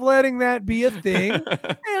kind of letting that be a thing,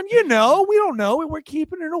 and we don't know. We're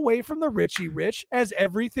keeping it away from the Richie Rich, as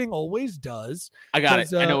everything always does. I got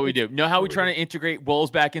it. I know what we do. Know how we're trying to integrate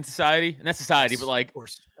wolves back in society, and that's society, but like, of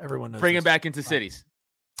course, everyone knows bring them back into cities.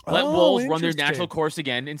 Let wolves run their natural course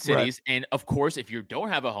again in cities. Right. And of course, if you don't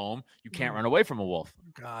have a home, you can't run away from a wolf.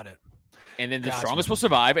 Got it. And then the strongest will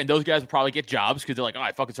survive. And those guys will probably get jobs because they're like, oh,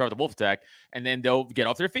 I fucking survived the wolf attack. And then they'll get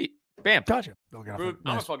off their feet. Bam. Gotcha. I'm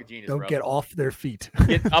a fucking genius. Don't get off their feet.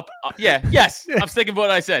 Get up. Yes. I'm sticking with what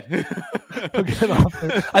I said. Get off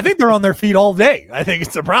I think they're on their feet all day. I think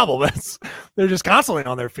it's a problem. They're just constantly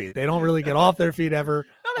on their feet. They don't really get off their feet ever.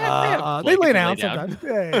 No, they lay down sometimes.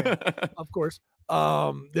 Yeah. Of course.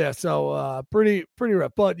 So pretty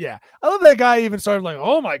rough. But yeah, I love that guy even started like,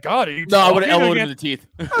 oh my God. I would have elbowed him in the teeth.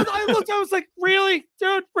 I looked, I was like, really?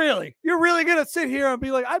 Dude, really? You're really going to sit here and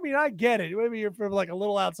be like, I mean, I get it. Maybe you're from like a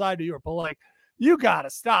little outside New York, but like, you got to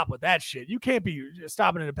stop with that shit. You can't be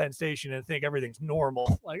stopping at a Penn Station and think everything's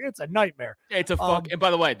normal. Like, it's a nightmare. It's a fuck. And by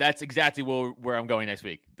the way, that's exactly where I'm going next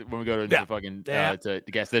week when we go to the fucking to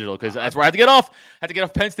Gas Digital, because that's where I have to get off. I have to get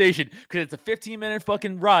off Penn Station because it's a 15-minute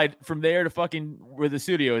fucking ride from there to fucking where the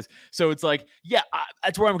studio is. So it's like,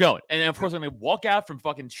 that's where I'm going. And then of course I'm gonna walk out from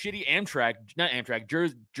fucking shitty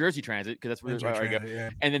Jersey Transit, because that's where I go. Yeah.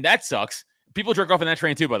 And then that sucks. People jerk off in that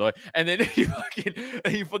train too, by the way. And then you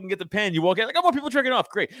fucking get the pen. You walk out like, oh, more people jerking off.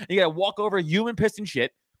 Great. And you got to walk over human piss and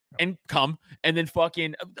shit and come. And then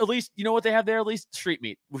fucking, at least, you know what they have there? At least street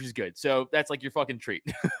meat, which is good. So that's like your fucking treat.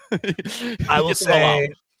 I will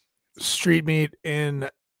say street meat in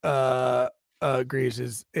Greece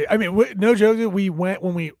is, I mean, no joke. We went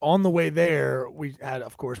on the way there, we had,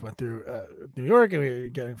 of course, went through New York, and we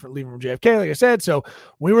were leaving from JFK, like I said. So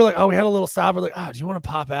we were like, we had a little stop. We're like, do you want to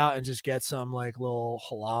pop out and just get some like little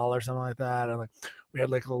halal or something like that? And like, we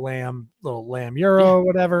had like a little lamb gyro,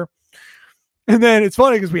 whatever. And then it's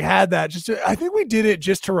funny because we had that I think we did it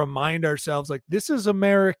just to remind ourselves, like, this is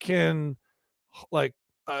American, like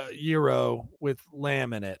gyro with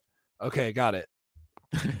lamb in it. Okay. Got it.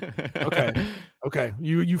 Okay.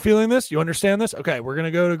 You feeling this? You understand this? Okay, we're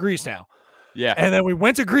gonna go to Greece now. Yeah. And then we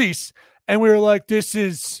went to Greece, and we were like, this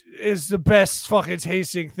is the best fucking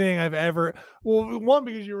tasting thing I've ever. Well, one,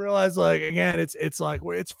 because you realize, like, again, it's like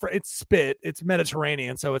it's spit, it's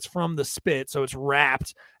Mediterranean, so it's from the spit, so it's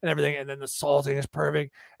wrapped and everything, and then the salting is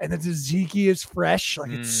perfect, and the tzatziki is fresh,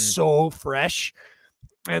 like it's so fresh.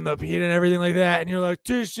 And the pita and everything like that, and you're like,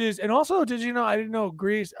 this is. And also, did you know? I didn't know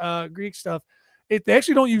Greek stuff. They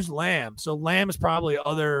actually don't use lamb. So lamb is probably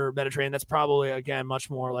other Mediterranean. That's probably, again, much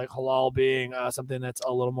more like halal being something that's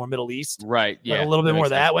a little more Middle East. Right. Yeah. Like a little bit more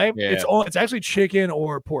that way. Yeah. It's actually chicken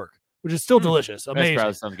or pork, which is still delicious. Amazing.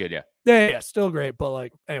 That sounds good. Yeah. Yeah. Still great. But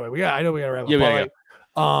like, anyway, I know we got to wrap up. Yeah, we gotta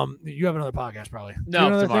go. You have another podcast probably. No,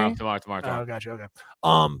 tomorrow. Oh, gotcha. Okay.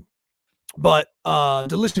 But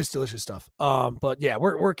delicious stuff. But yeah,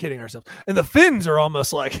 we're kidding ourselves. And the fins are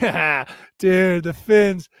almost like, dude, the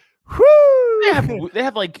fins. Whoo! They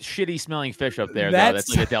have like shitty smelling fish up there. That's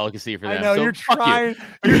like a delicacy for them. I know, so you're trying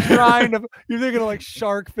to. You're thinking of like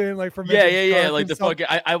shark fin, like from like the fucking.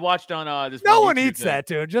 I watched on this. No one eats that,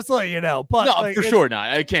 dude. Just to let you know. But no, like, for sure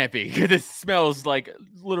not. It can't be. This smells like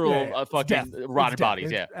literal fucking rotten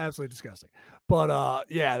bodies. It's absolutely disgusting. But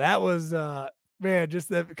that was man, just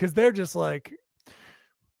that, because they're just like.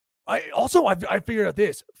 I figured out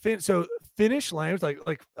this. So Finnish language,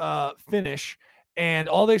 like Finnish. And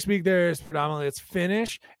all they speak there is predominantly it's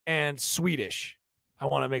Finnish and Swedish. I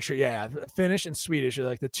want to make sure, Finnish and Swedish are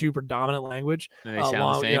like the two predominant language. And they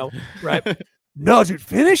sound the same. Right? No, dude,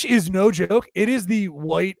 Finnish is no joke. It is the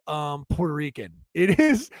white Puerto Rican. It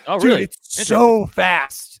is. Oh, really? Dude, it's so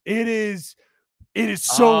fast. It is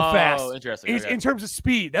so fast. Oh, interesting. It's, in terms of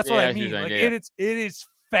speed. That's what I mean. Like, it is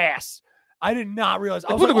fast. I did not realize.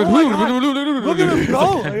 I was like, look at him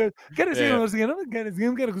go.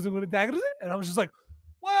 And I was just like,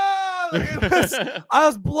 wow. I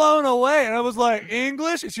was blown away. And I was like,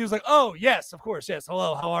 English? And she was like, oh, yes, of course. Yes.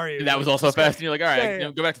 Hello. How are you? And that was also fast. And you're like, all right,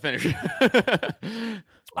 go back to Finnish.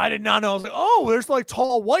 I did not know. I was like, oh, there's like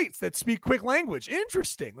tall whites that speak quick language.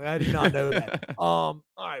 Interesting. I did not know that. All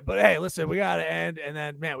right, but hey, listen, we got to end, and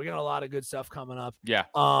then man, we got a lot of good stuff coming up. Yeah.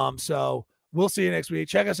 So we'll see you next week.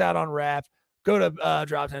 Check us out on Wrapped. Go to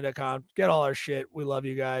drop10.com. Get all our shit. We love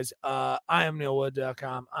you guys. I am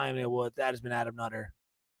NeilWood.com. I am Neil Wood. That has been Adam Nutter.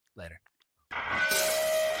 Later.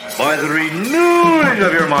 By the renewing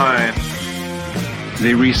of your mind.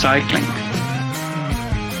 The recycling.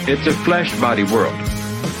 It's a flesh body world.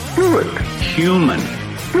 Do it. Human.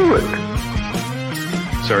 Do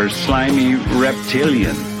it. Sir slimy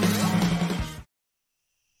reptilian.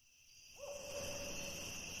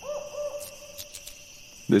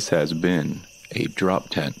 This has been a Drop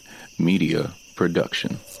Tent Media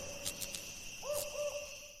production.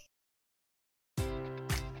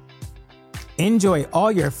 Enjoy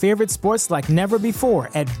all your favorite sports like never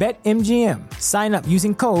before at BetMGM. Sign up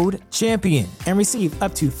using code CHAMPION and receive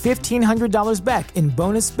up to $1,500 back in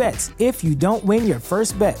bonus bets if you don't win your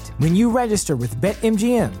first bet. When you register with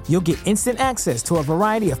BetMGM, you'll get instant access to a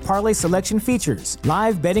variety of parlay selection features,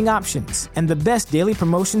 live betting options, and the best daily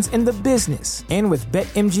promotions in the business. And with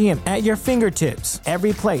BetMGM at your fingertips,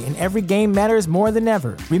 every play and every game matters more than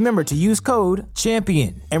ever. Remember to use code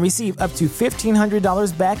CHAMPION and receive up to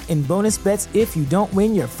 $1,500 back in bonus bets if you don't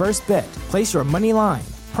win your first bet. Place your money line,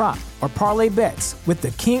 prop, or parlay bets with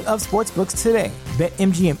the king of sportsbooks today.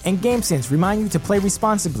 BetMGM and GameSense remind you to play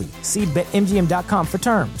responsibly. See BetMGM.com for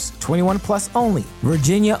terms. 21 plus only.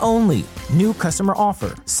 Virginia only. New customer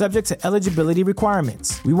offer. Subject to eligibility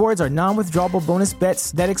requirements. Rewards are non-withdrawable bonus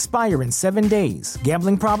bets that expire in 7 days.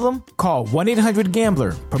 Gambling problem? Call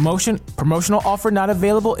 1-800-GAMBLER. Promotional offer not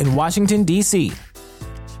available in Washington, D.C.